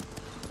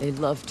 They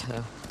loved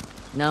her.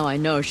 Now I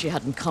know she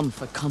hadn't come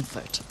for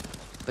comfort,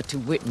 but to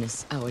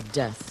witness our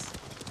deaths.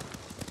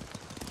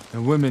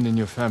 The women in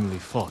your family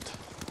fought.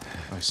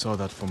 I saw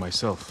that for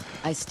myself.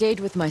 I stayed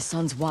with my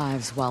son's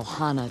wives while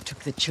Hana took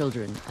the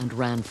children and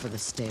ran for the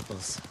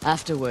stables.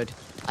 Afterward,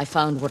 I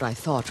found what I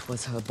thought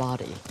was her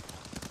body.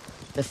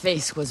 The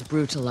face was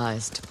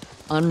brutalized,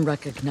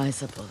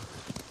 unrecognizable.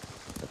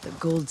 But the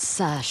gold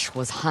sash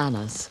was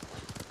Hana's.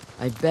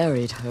 I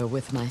buried her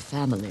with my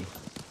family.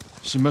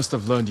 She must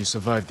have learned you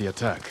survived the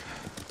attack.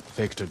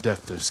 Faked her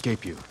death to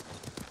escape you.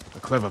 A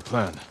clever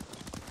plan.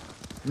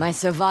 My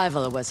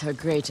survival was her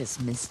greatest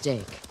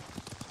mistake.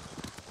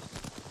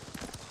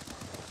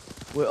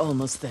 We're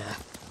almost there.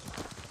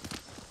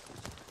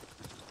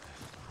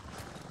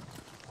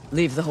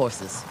 Leave the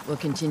horses. We'll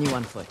continue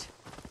on foot.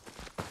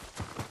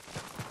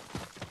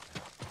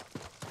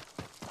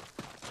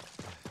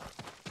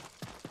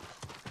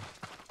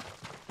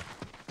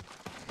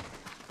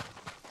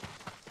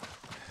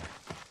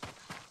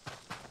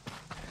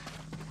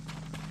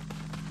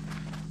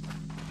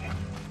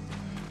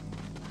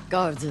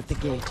 Guards at the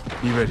gate.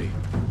 Be ready.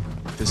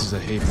 This is a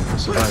haven for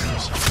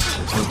survivors.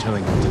 There's no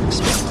telling what to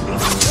expect. Burn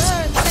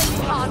Lady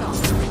Hana!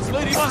 It's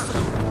Lady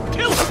Masako!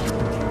 Kill her!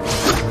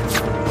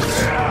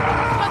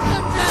 Cut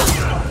them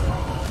down!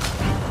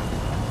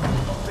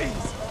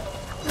 Please!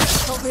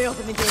 Help me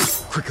open the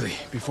gate. Quickly,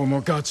 before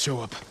more guards show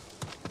up.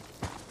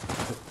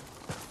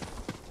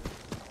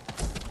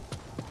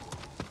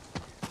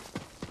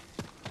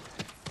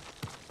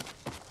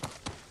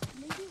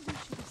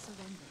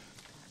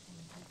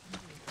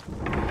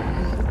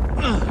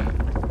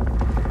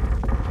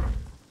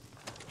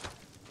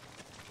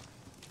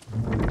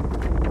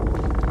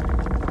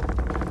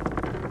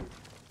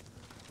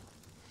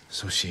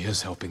 So she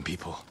is helping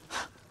people.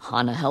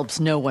 Hana helps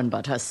no one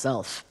but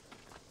herself.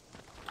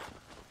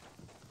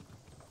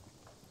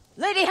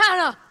 Lady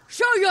Hana,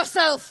 show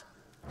yourself!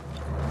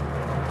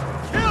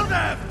 Kill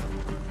them!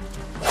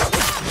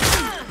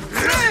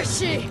 Where is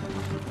she?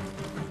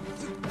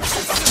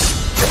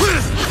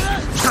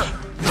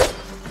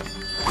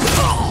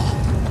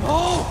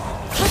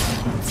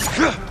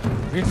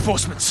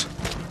 Reinforcements!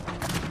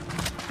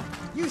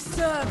 You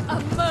serve a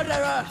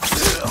murderer!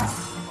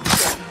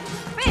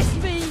 Face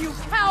me, you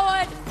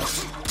coward!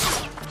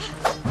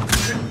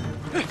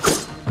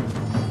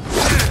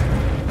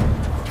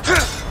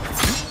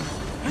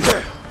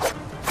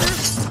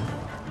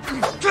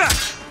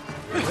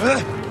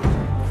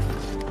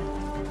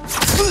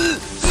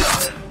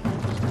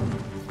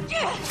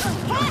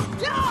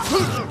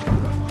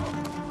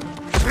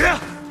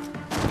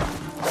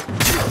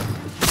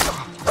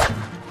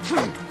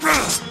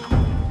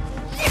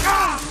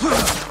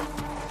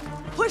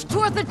 Push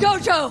toward the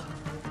dojo!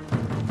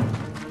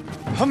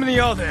 How many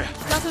are there?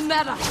 Doesn't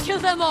matter. Kill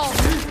them all!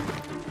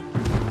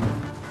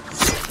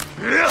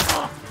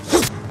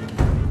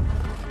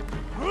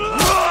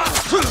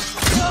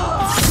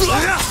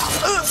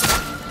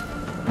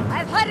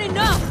 I've had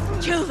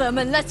enough! Kill them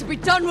and let's be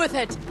done with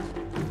it!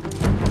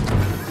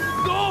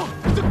 No!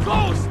 It's a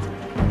ghost!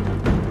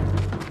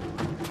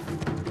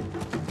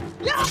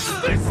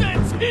 This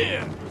ends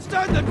here!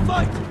 Stand and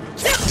fight!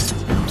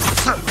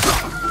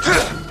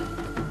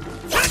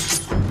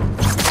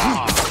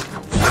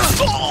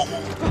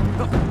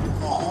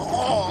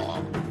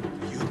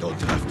 You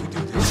don't have to do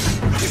this.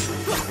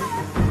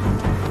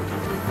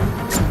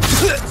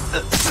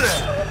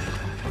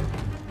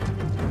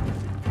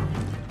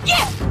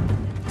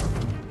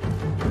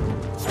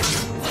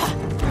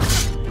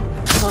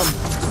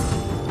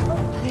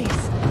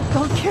 Please,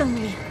 don't kill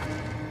me.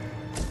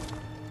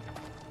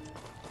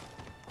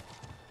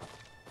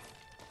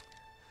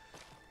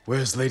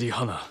 Where's Lady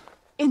Hana?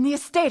 In the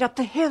estate up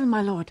the hill,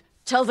 my lord.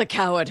 Tell the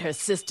coward her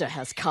sister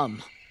has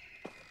come.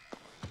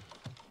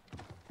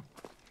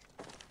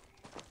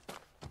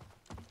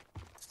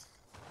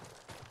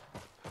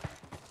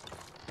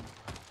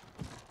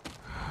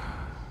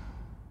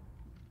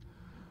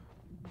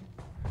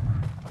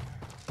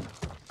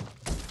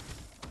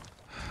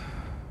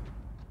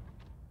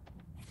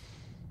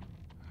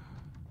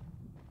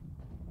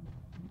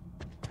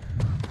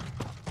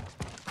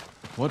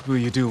 What will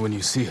you do when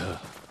you see her?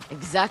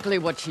 Exactly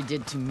what she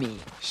did to me.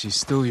 She's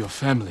still your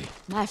family.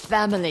 My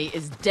family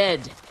is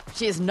dead.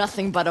 She is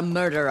nothing but a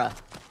murderer.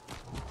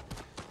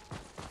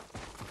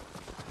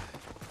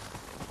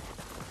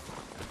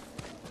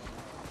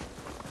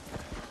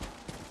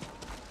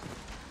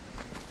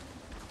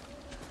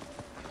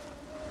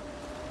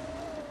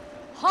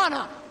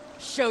 Hana,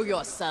 show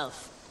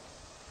yourself.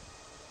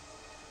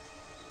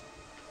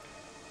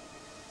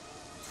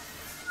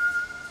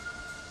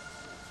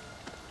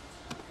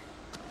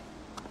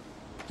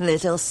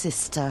 Little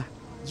sister.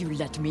 You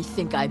let me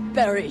think I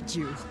buried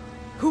you.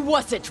 Who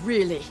was it,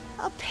 really?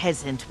 A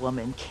peasant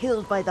woman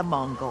killed by the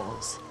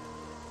Mongols.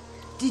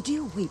 Did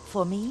you weep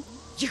for me?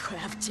 You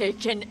have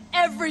taken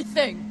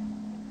everything!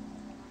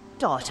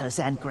 Daughters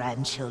and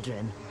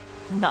grandchildren.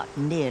 Not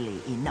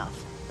nearly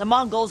enough. The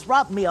Mongols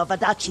robbed me of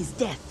Adachi's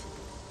death,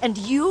 and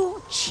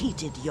you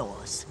cheated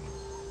yours.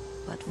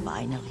 But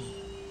finally,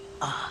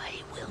 I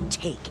will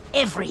take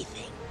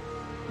everything.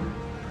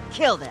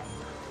 Kill them.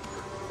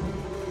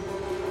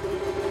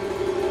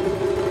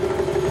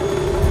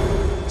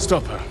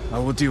 Stop her. I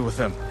will deal with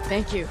them.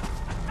 Thank you.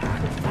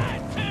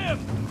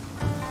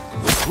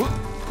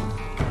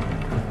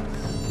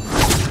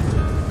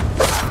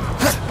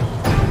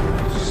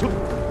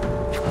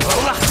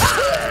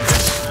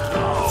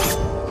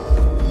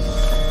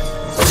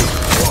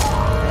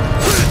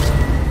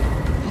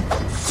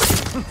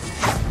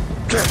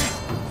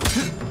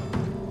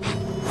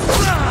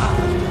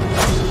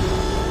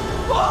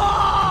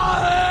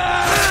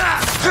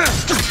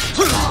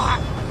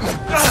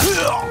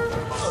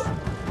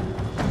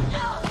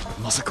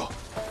 Masako.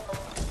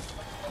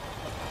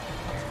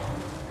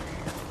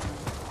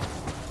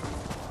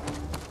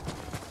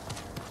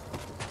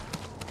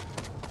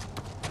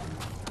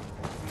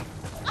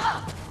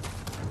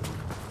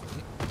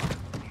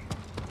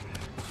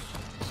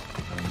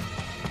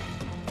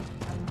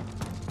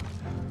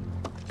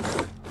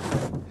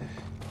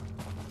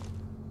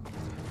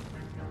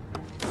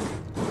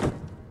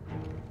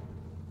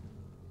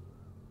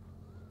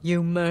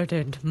 You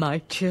murdered my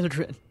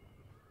children.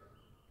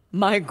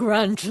 My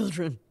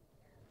grandchildren.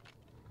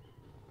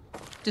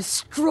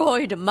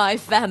 Destroyed my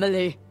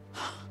family.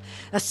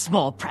 A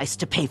small price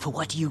to pay for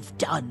what you've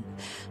done.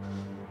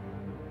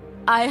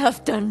 I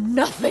have done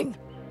nothing.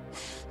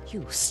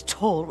 You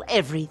stole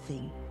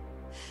everything.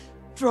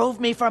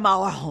 Drove me from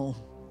our home.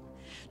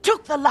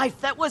 Took the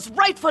life that was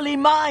rightfully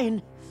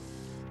mine.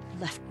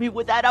 Left me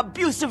with that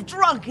abusive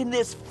drunk in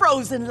this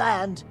frozen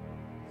land.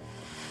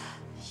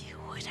 You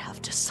would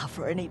have to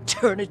suffer an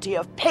eternity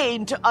of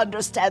pain to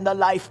understand the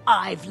life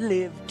I've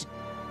lived.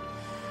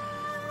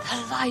 The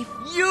life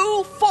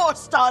you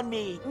forced on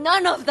me.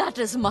 None of that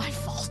is my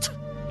fault.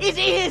 It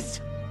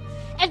is!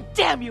 And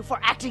damn you for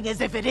acting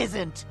as if it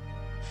isn't!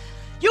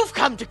 You've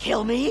come to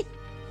kill me,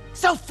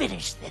 so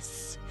finish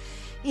this.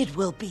 It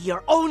will be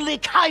your only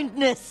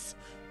kindness.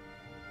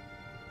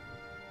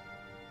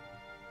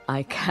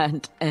 I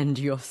can't end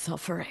your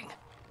suffering.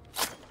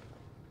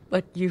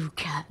 But you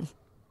can.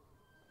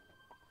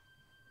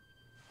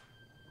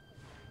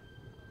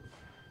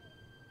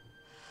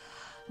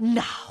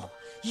 Now,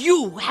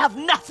 you have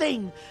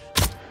nothing!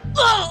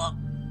 Ugh!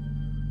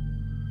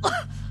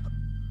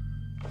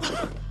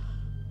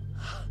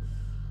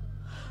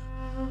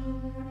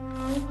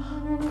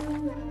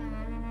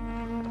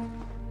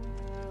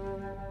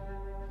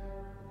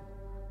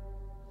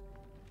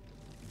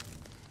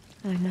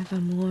 I never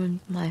mourned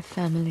my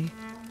family.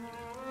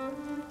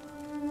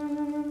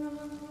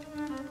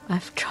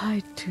 I've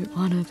tried to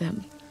honor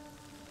them,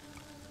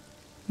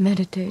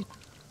 meditate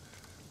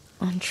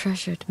on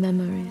treasured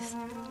memories,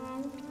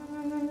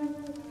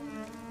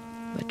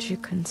 but she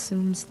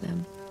consumes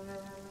them.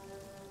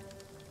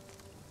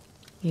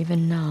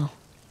 Even now,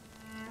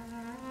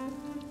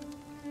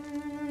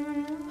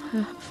 I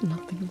have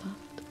nothing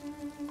left.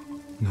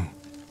 No.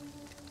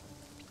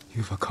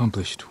 You've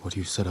accomplished what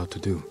you set out to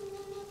do.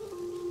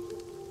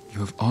 You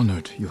have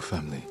honored your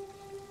family,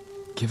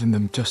 given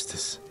them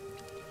justice.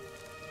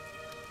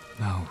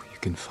 Now you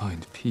can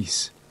find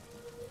peace.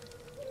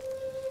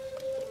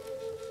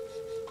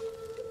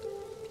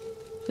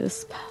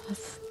 This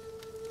path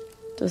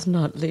does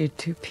not lead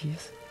to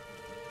peace.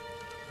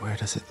 Where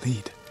does it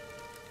lead?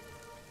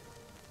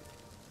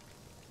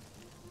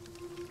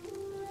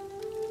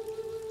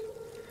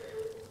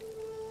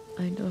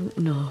 I don't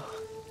know.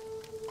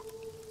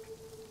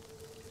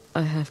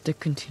 I have to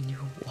continue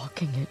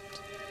walking it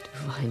to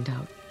find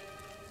out.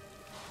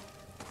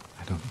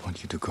 I don't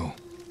want you to go.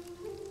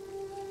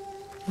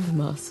 I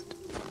must.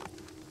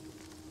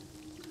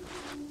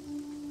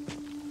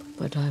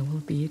 But I will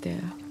be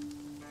there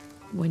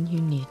when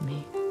you need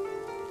me.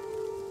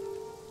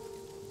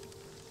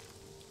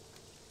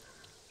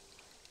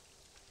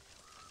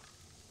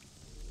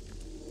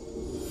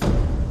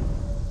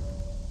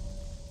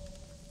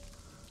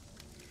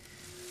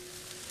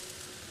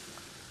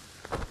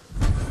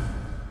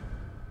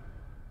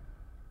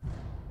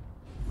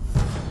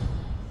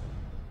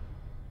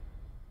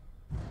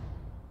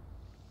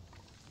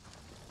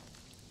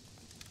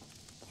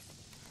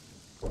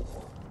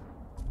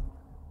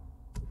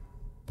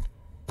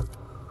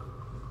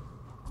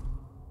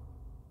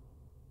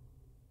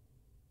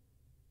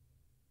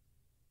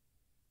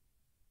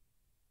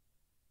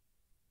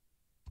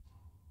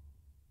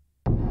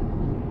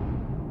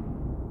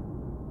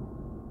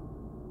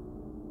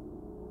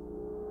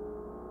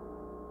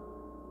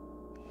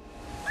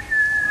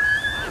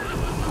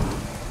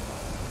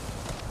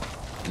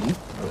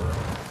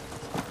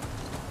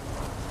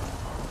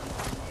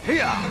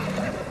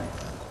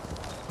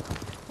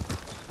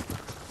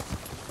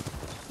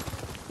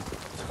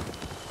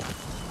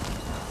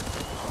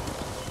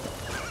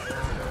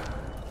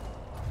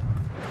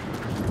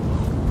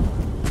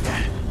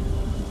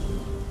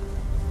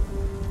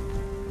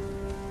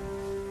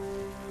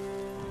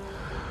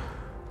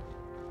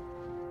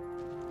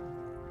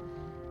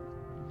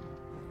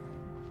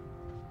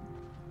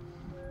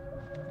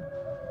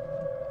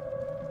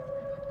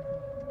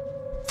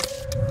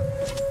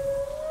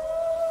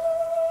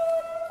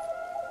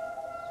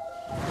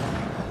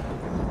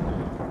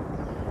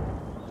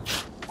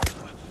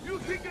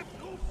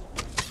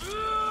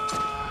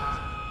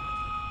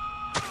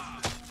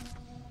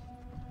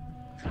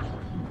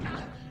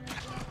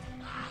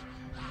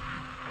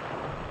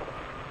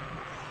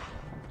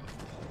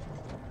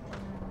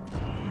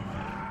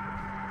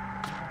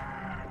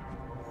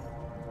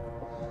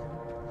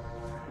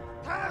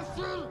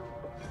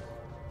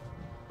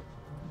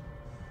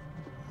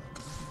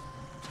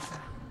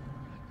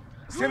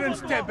 Seven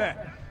step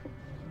back.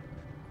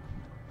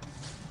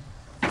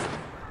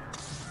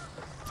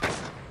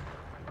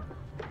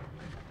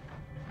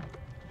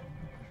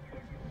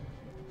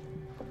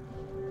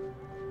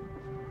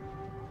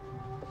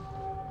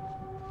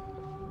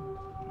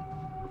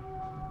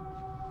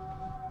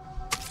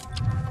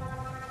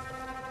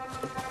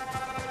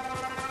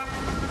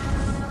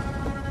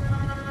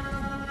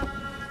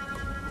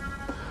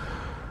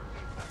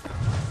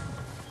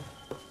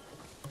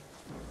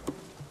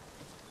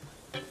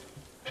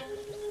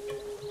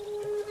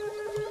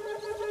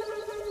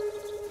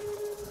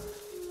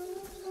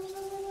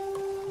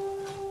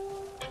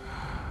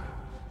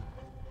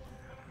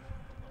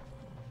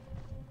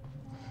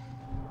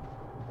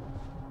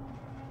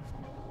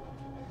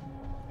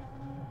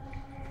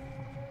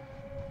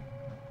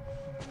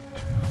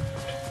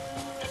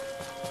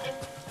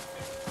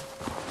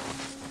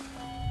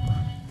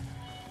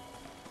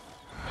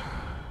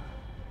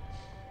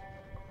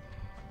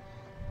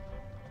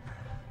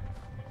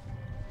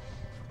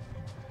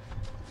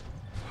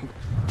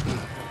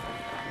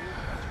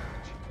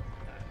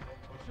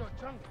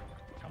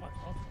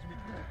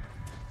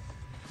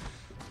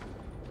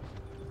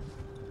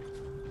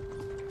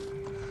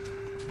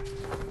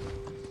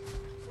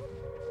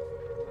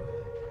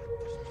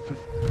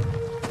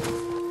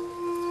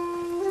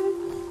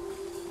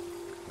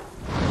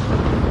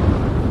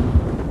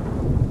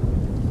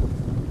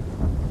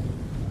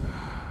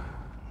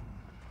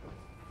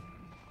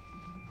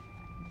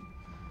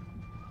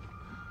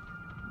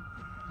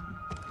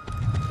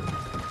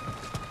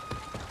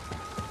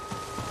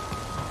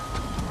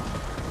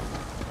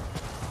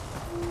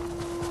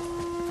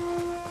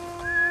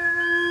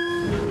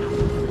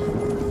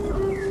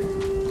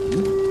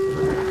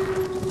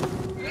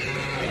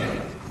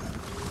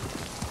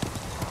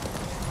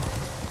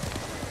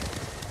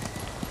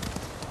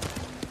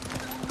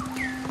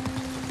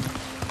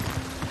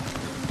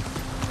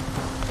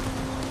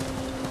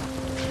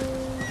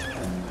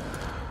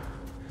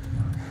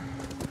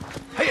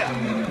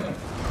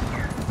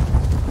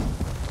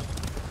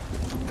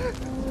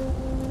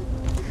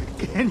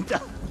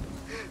 Kenta,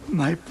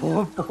 my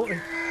poor boy.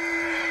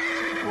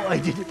 Why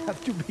did it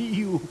have to be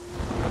you?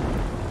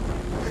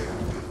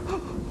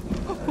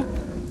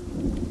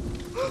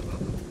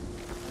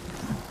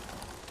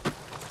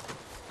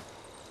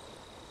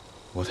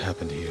 What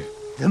happened here?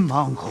 The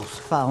Mongols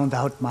found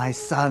out my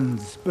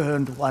sons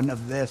burned one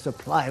of their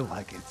supply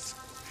wagons.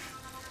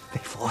 They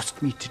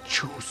forced me to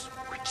choose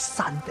which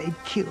son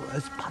they'd kill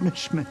as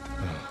punishment.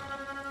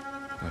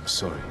 I'm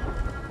sorry.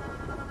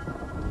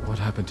 What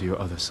happened to your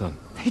other son?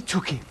 They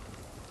took him.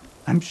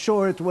 I'm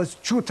sure it was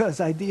Chuta's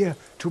idea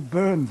to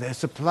burn their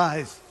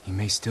supplies. He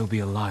may still be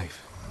alive.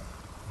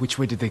 Which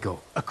way did they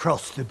go?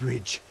 Across the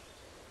bridge.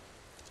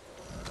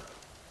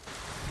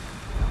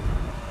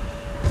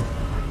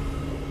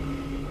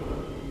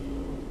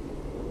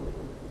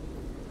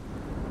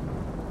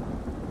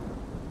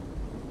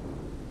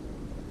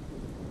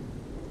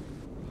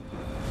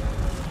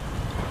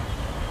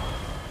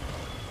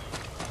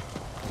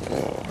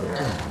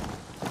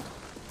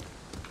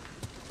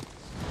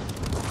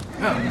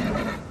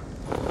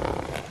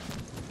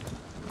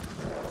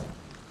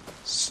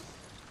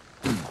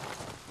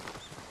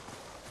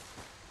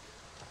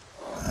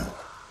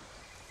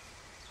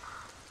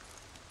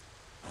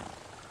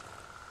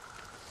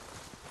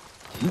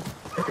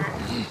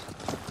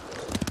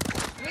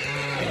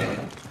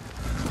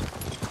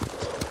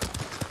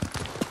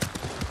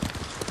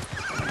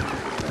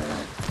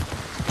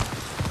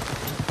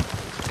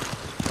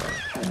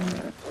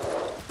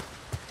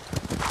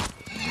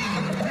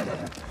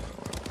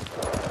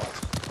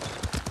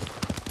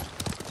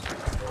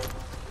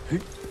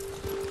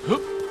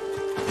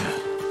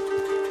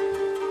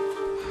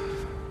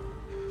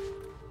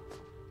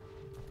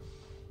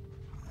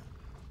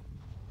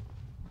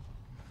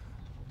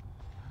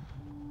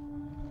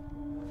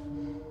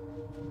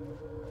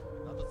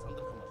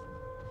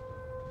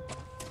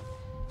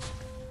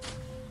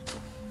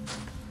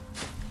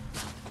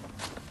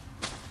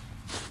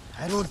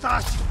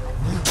 Хариулаач.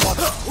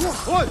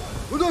 Ой,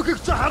 өнөөхийг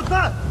чи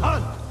харлаа.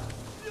 Хаана?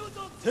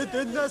 Тэд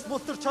энэс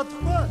мултар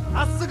чадахгүй.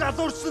 Асаг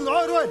алуурсан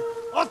ойр байна.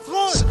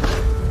 Олцгоо.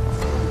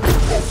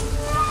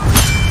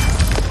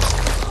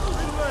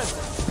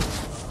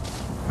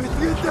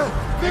 Битгийдээ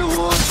би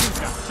уу.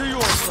 Чи юу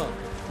болсон?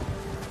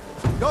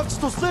 Явж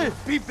туслаа.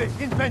 Би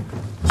энд байна.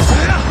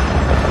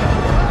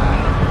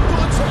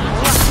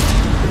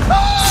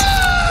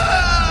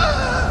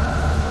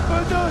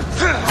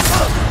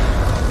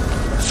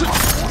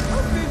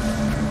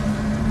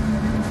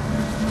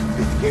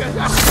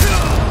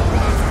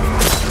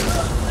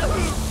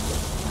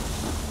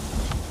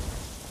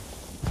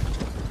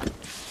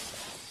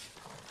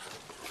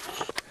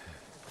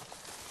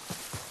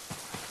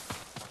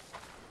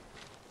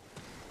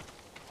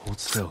 Hold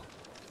still.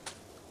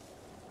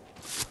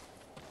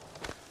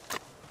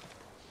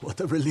 What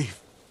a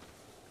relief.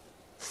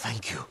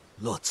 Thank you,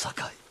 Lord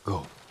Sakai.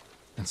 Go,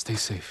 and stay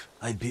safe.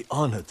 I'd be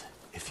honored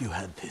if you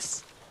had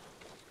this.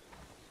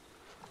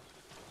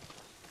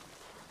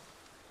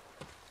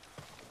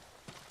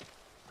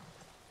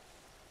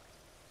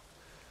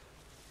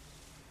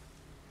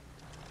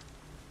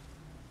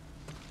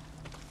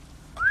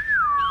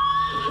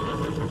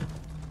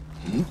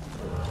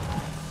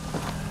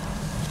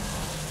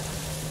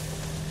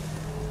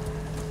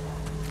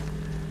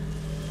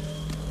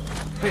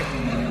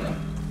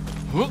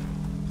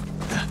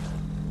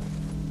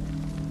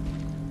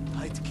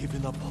 I'd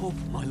given up hope,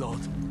 my lord.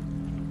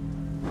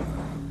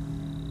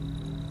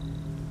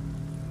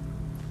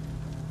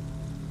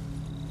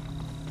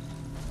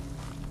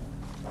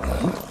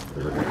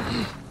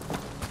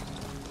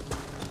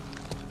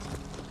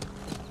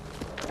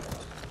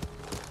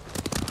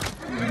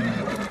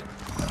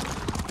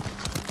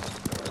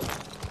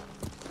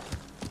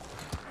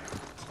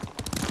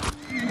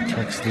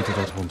 Tracks lead to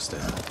that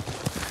homestead.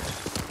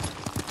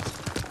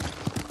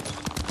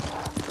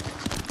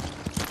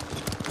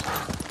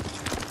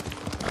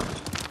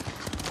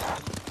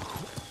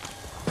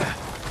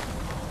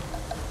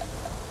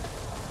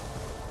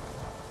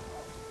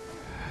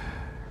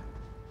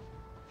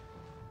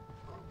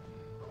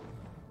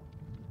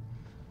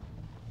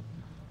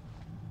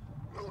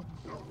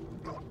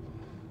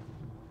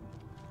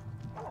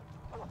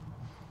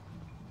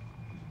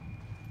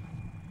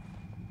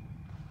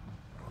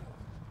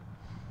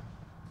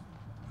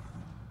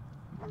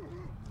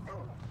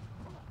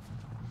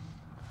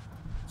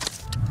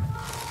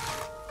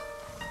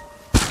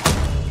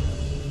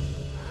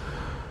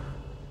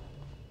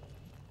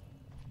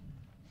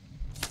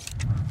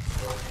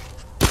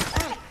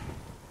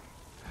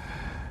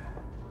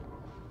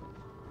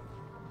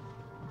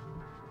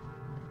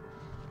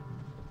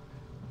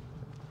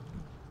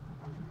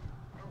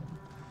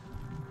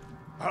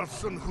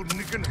 Alsan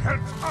hunnigen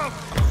helt af!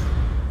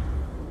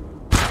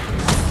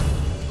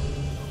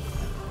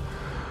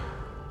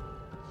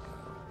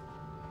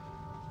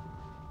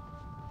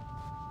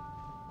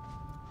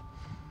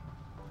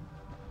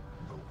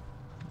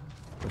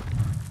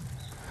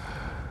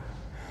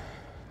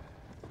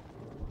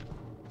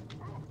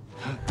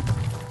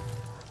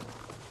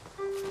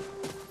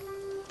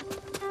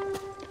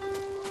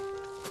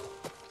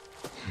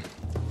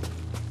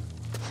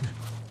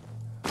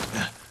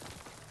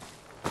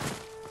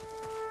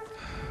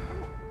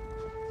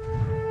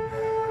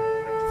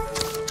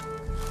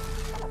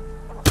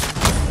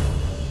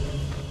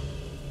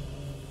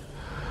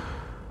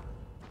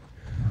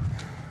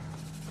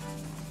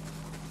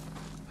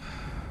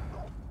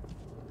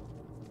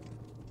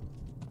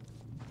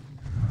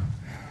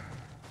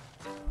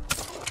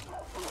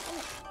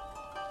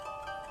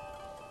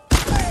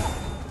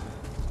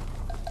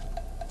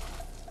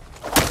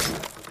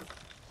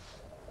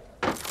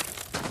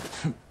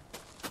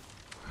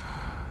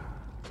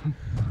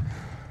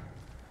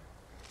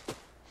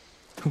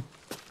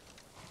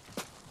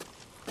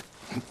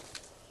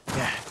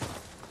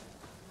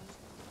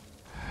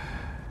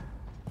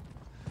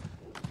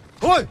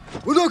 Ой,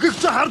 өнөөгөө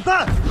чи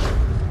хардаа.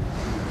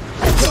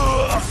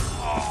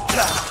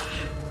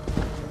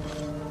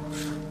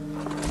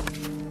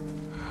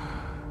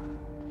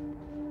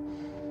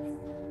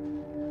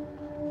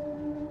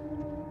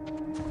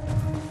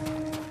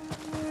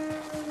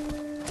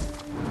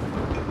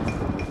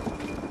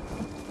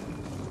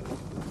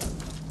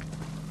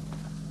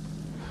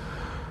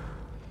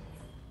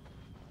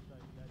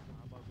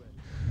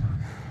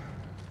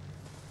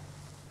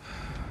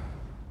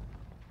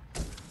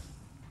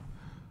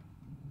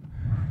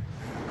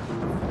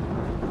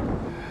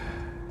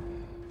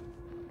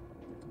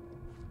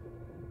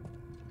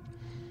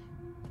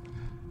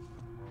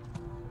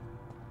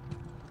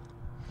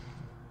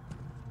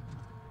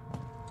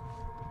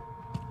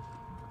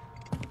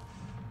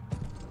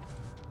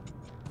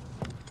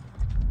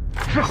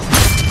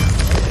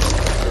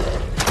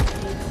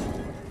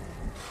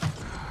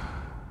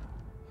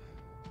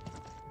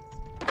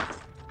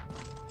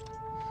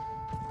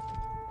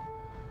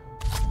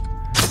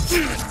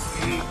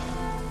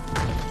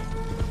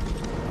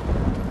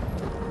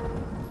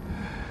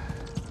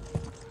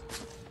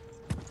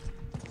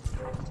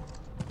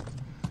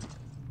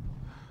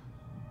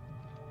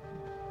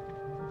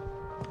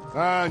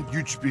 And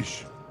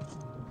güçbiş.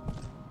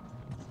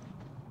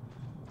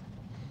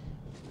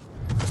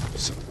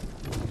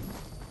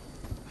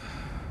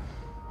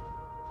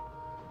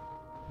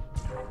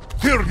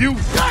 Here you.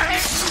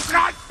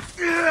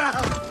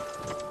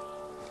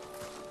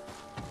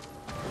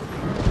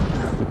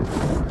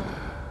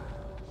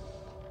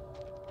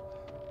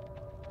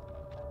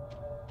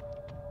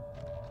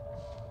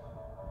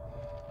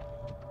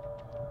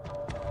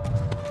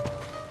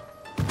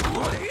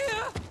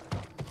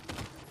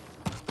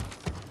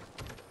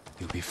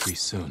 You'll be free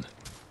soon.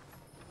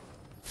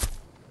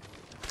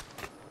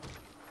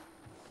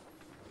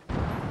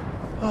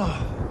 Oh,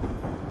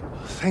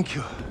 thank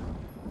you.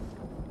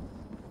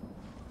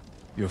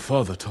 Your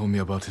father told me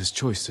about his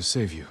choice to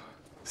save you.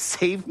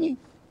 Save me?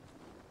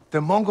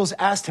 The Mongols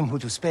asked him who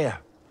to spare.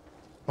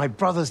 My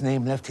brother's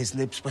name left his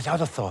lips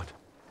without a thought.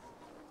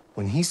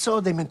 When he saw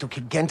they meant to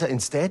kill Genta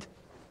instead,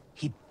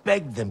 he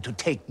begged them to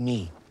take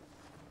me.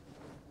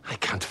 I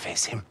can't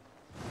face him.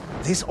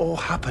 This all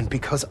happened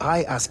because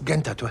I asked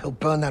Genta to help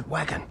burn that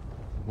wagon.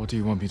 What do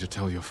you want me to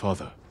tell your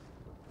father?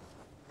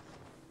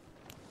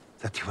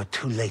 That you were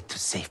too late to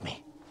save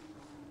me.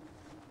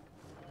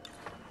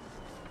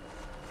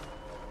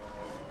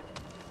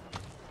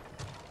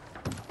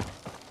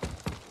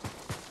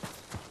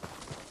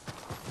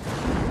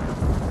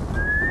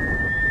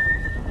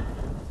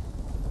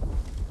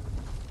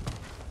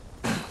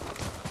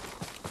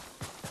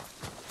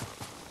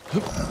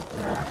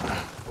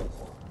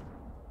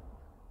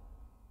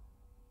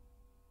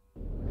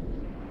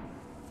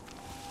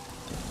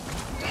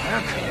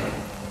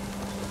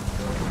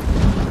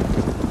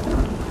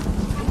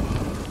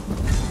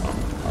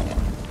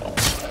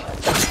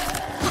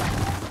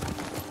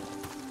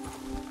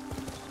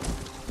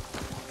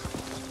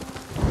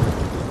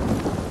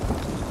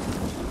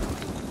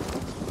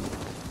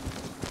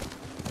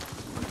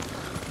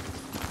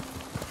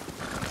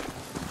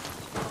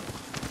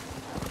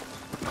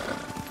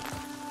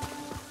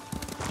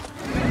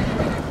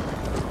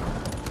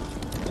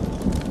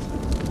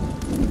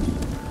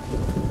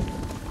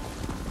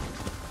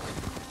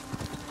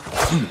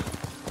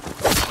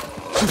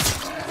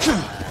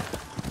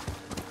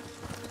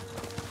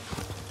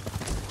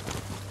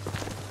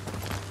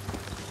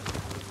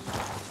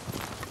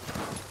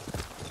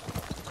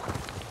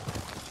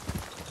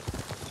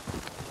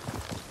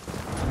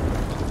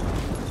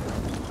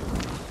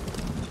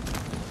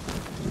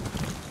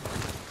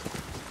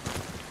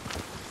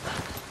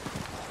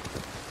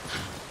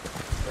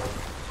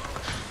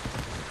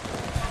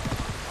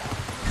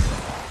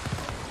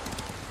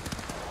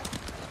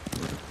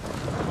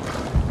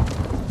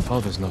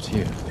 Father's not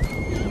here.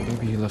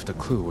 Maybe he left a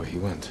clue where he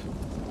went.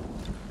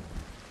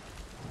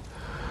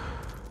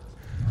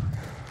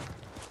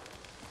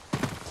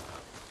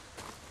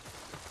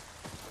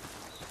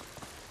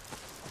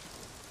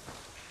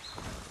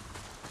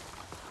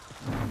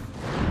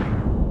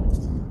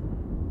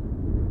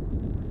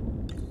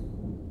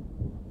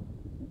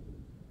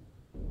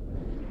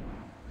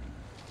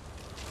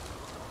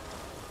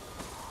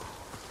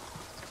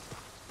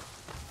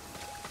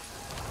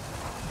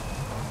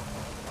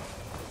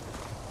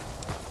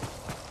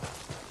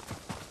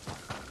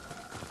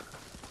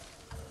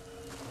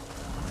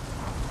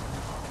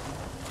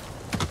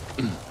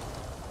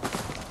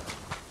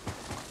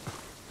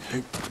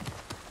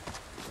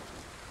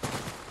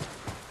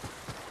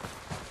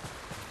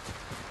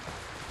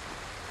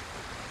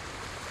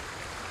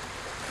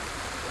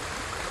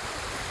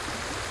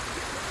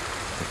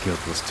 The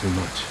guilt was too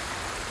much.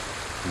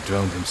 He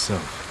drowned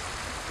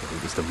himself, but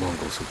it was the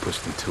Mongols who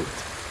pushed him to it.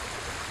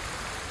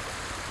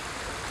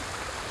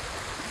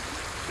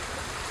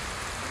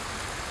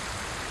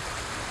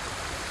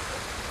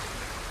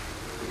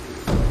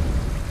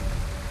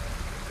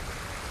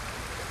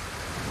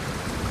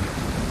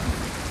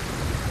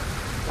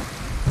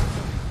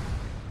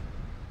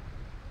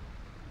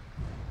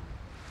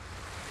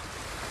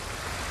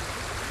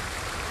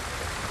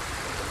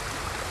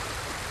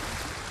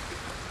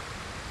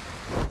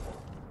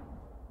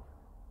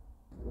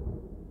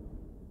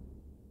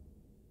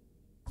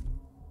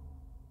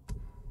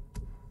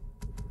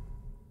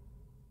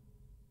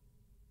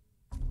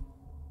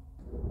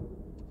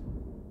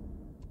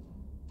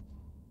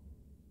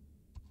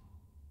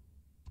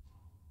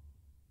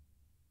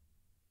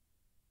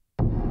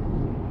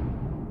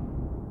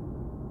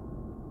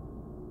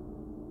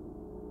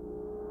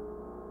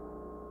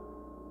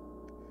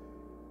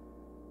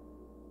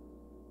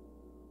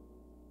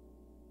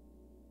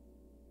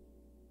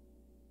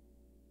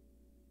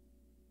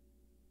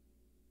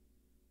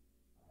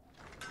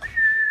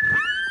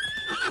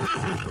 I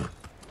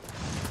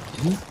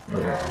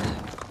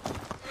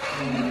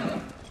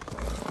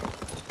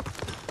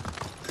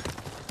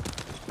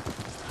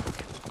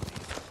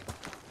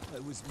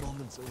was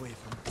moments away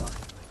from dying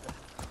like that.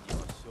 You're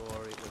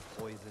sure it was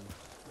poison?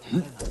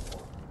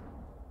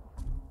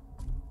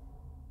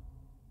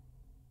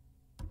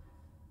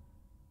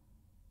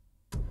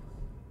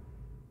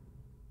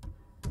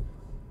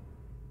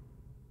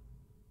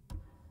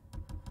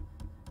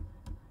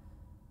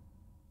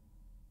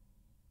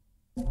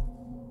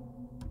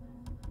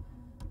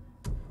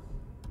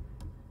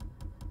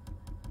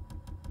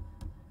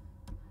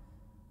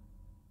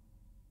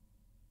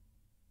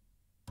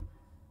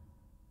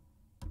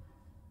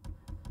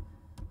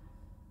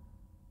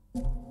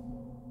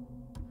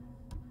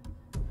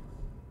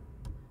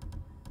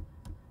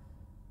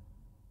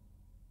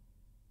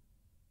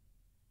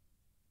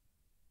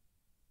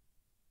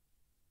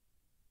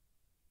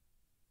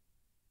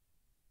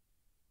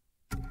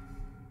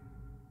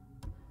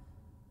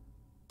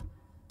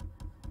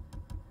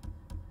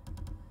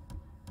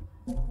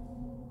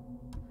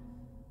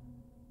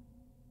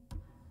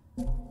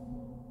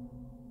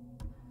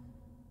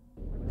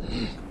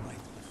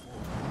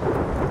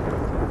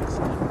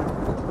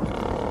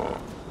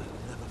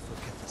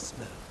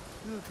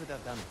 Who could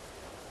have done it?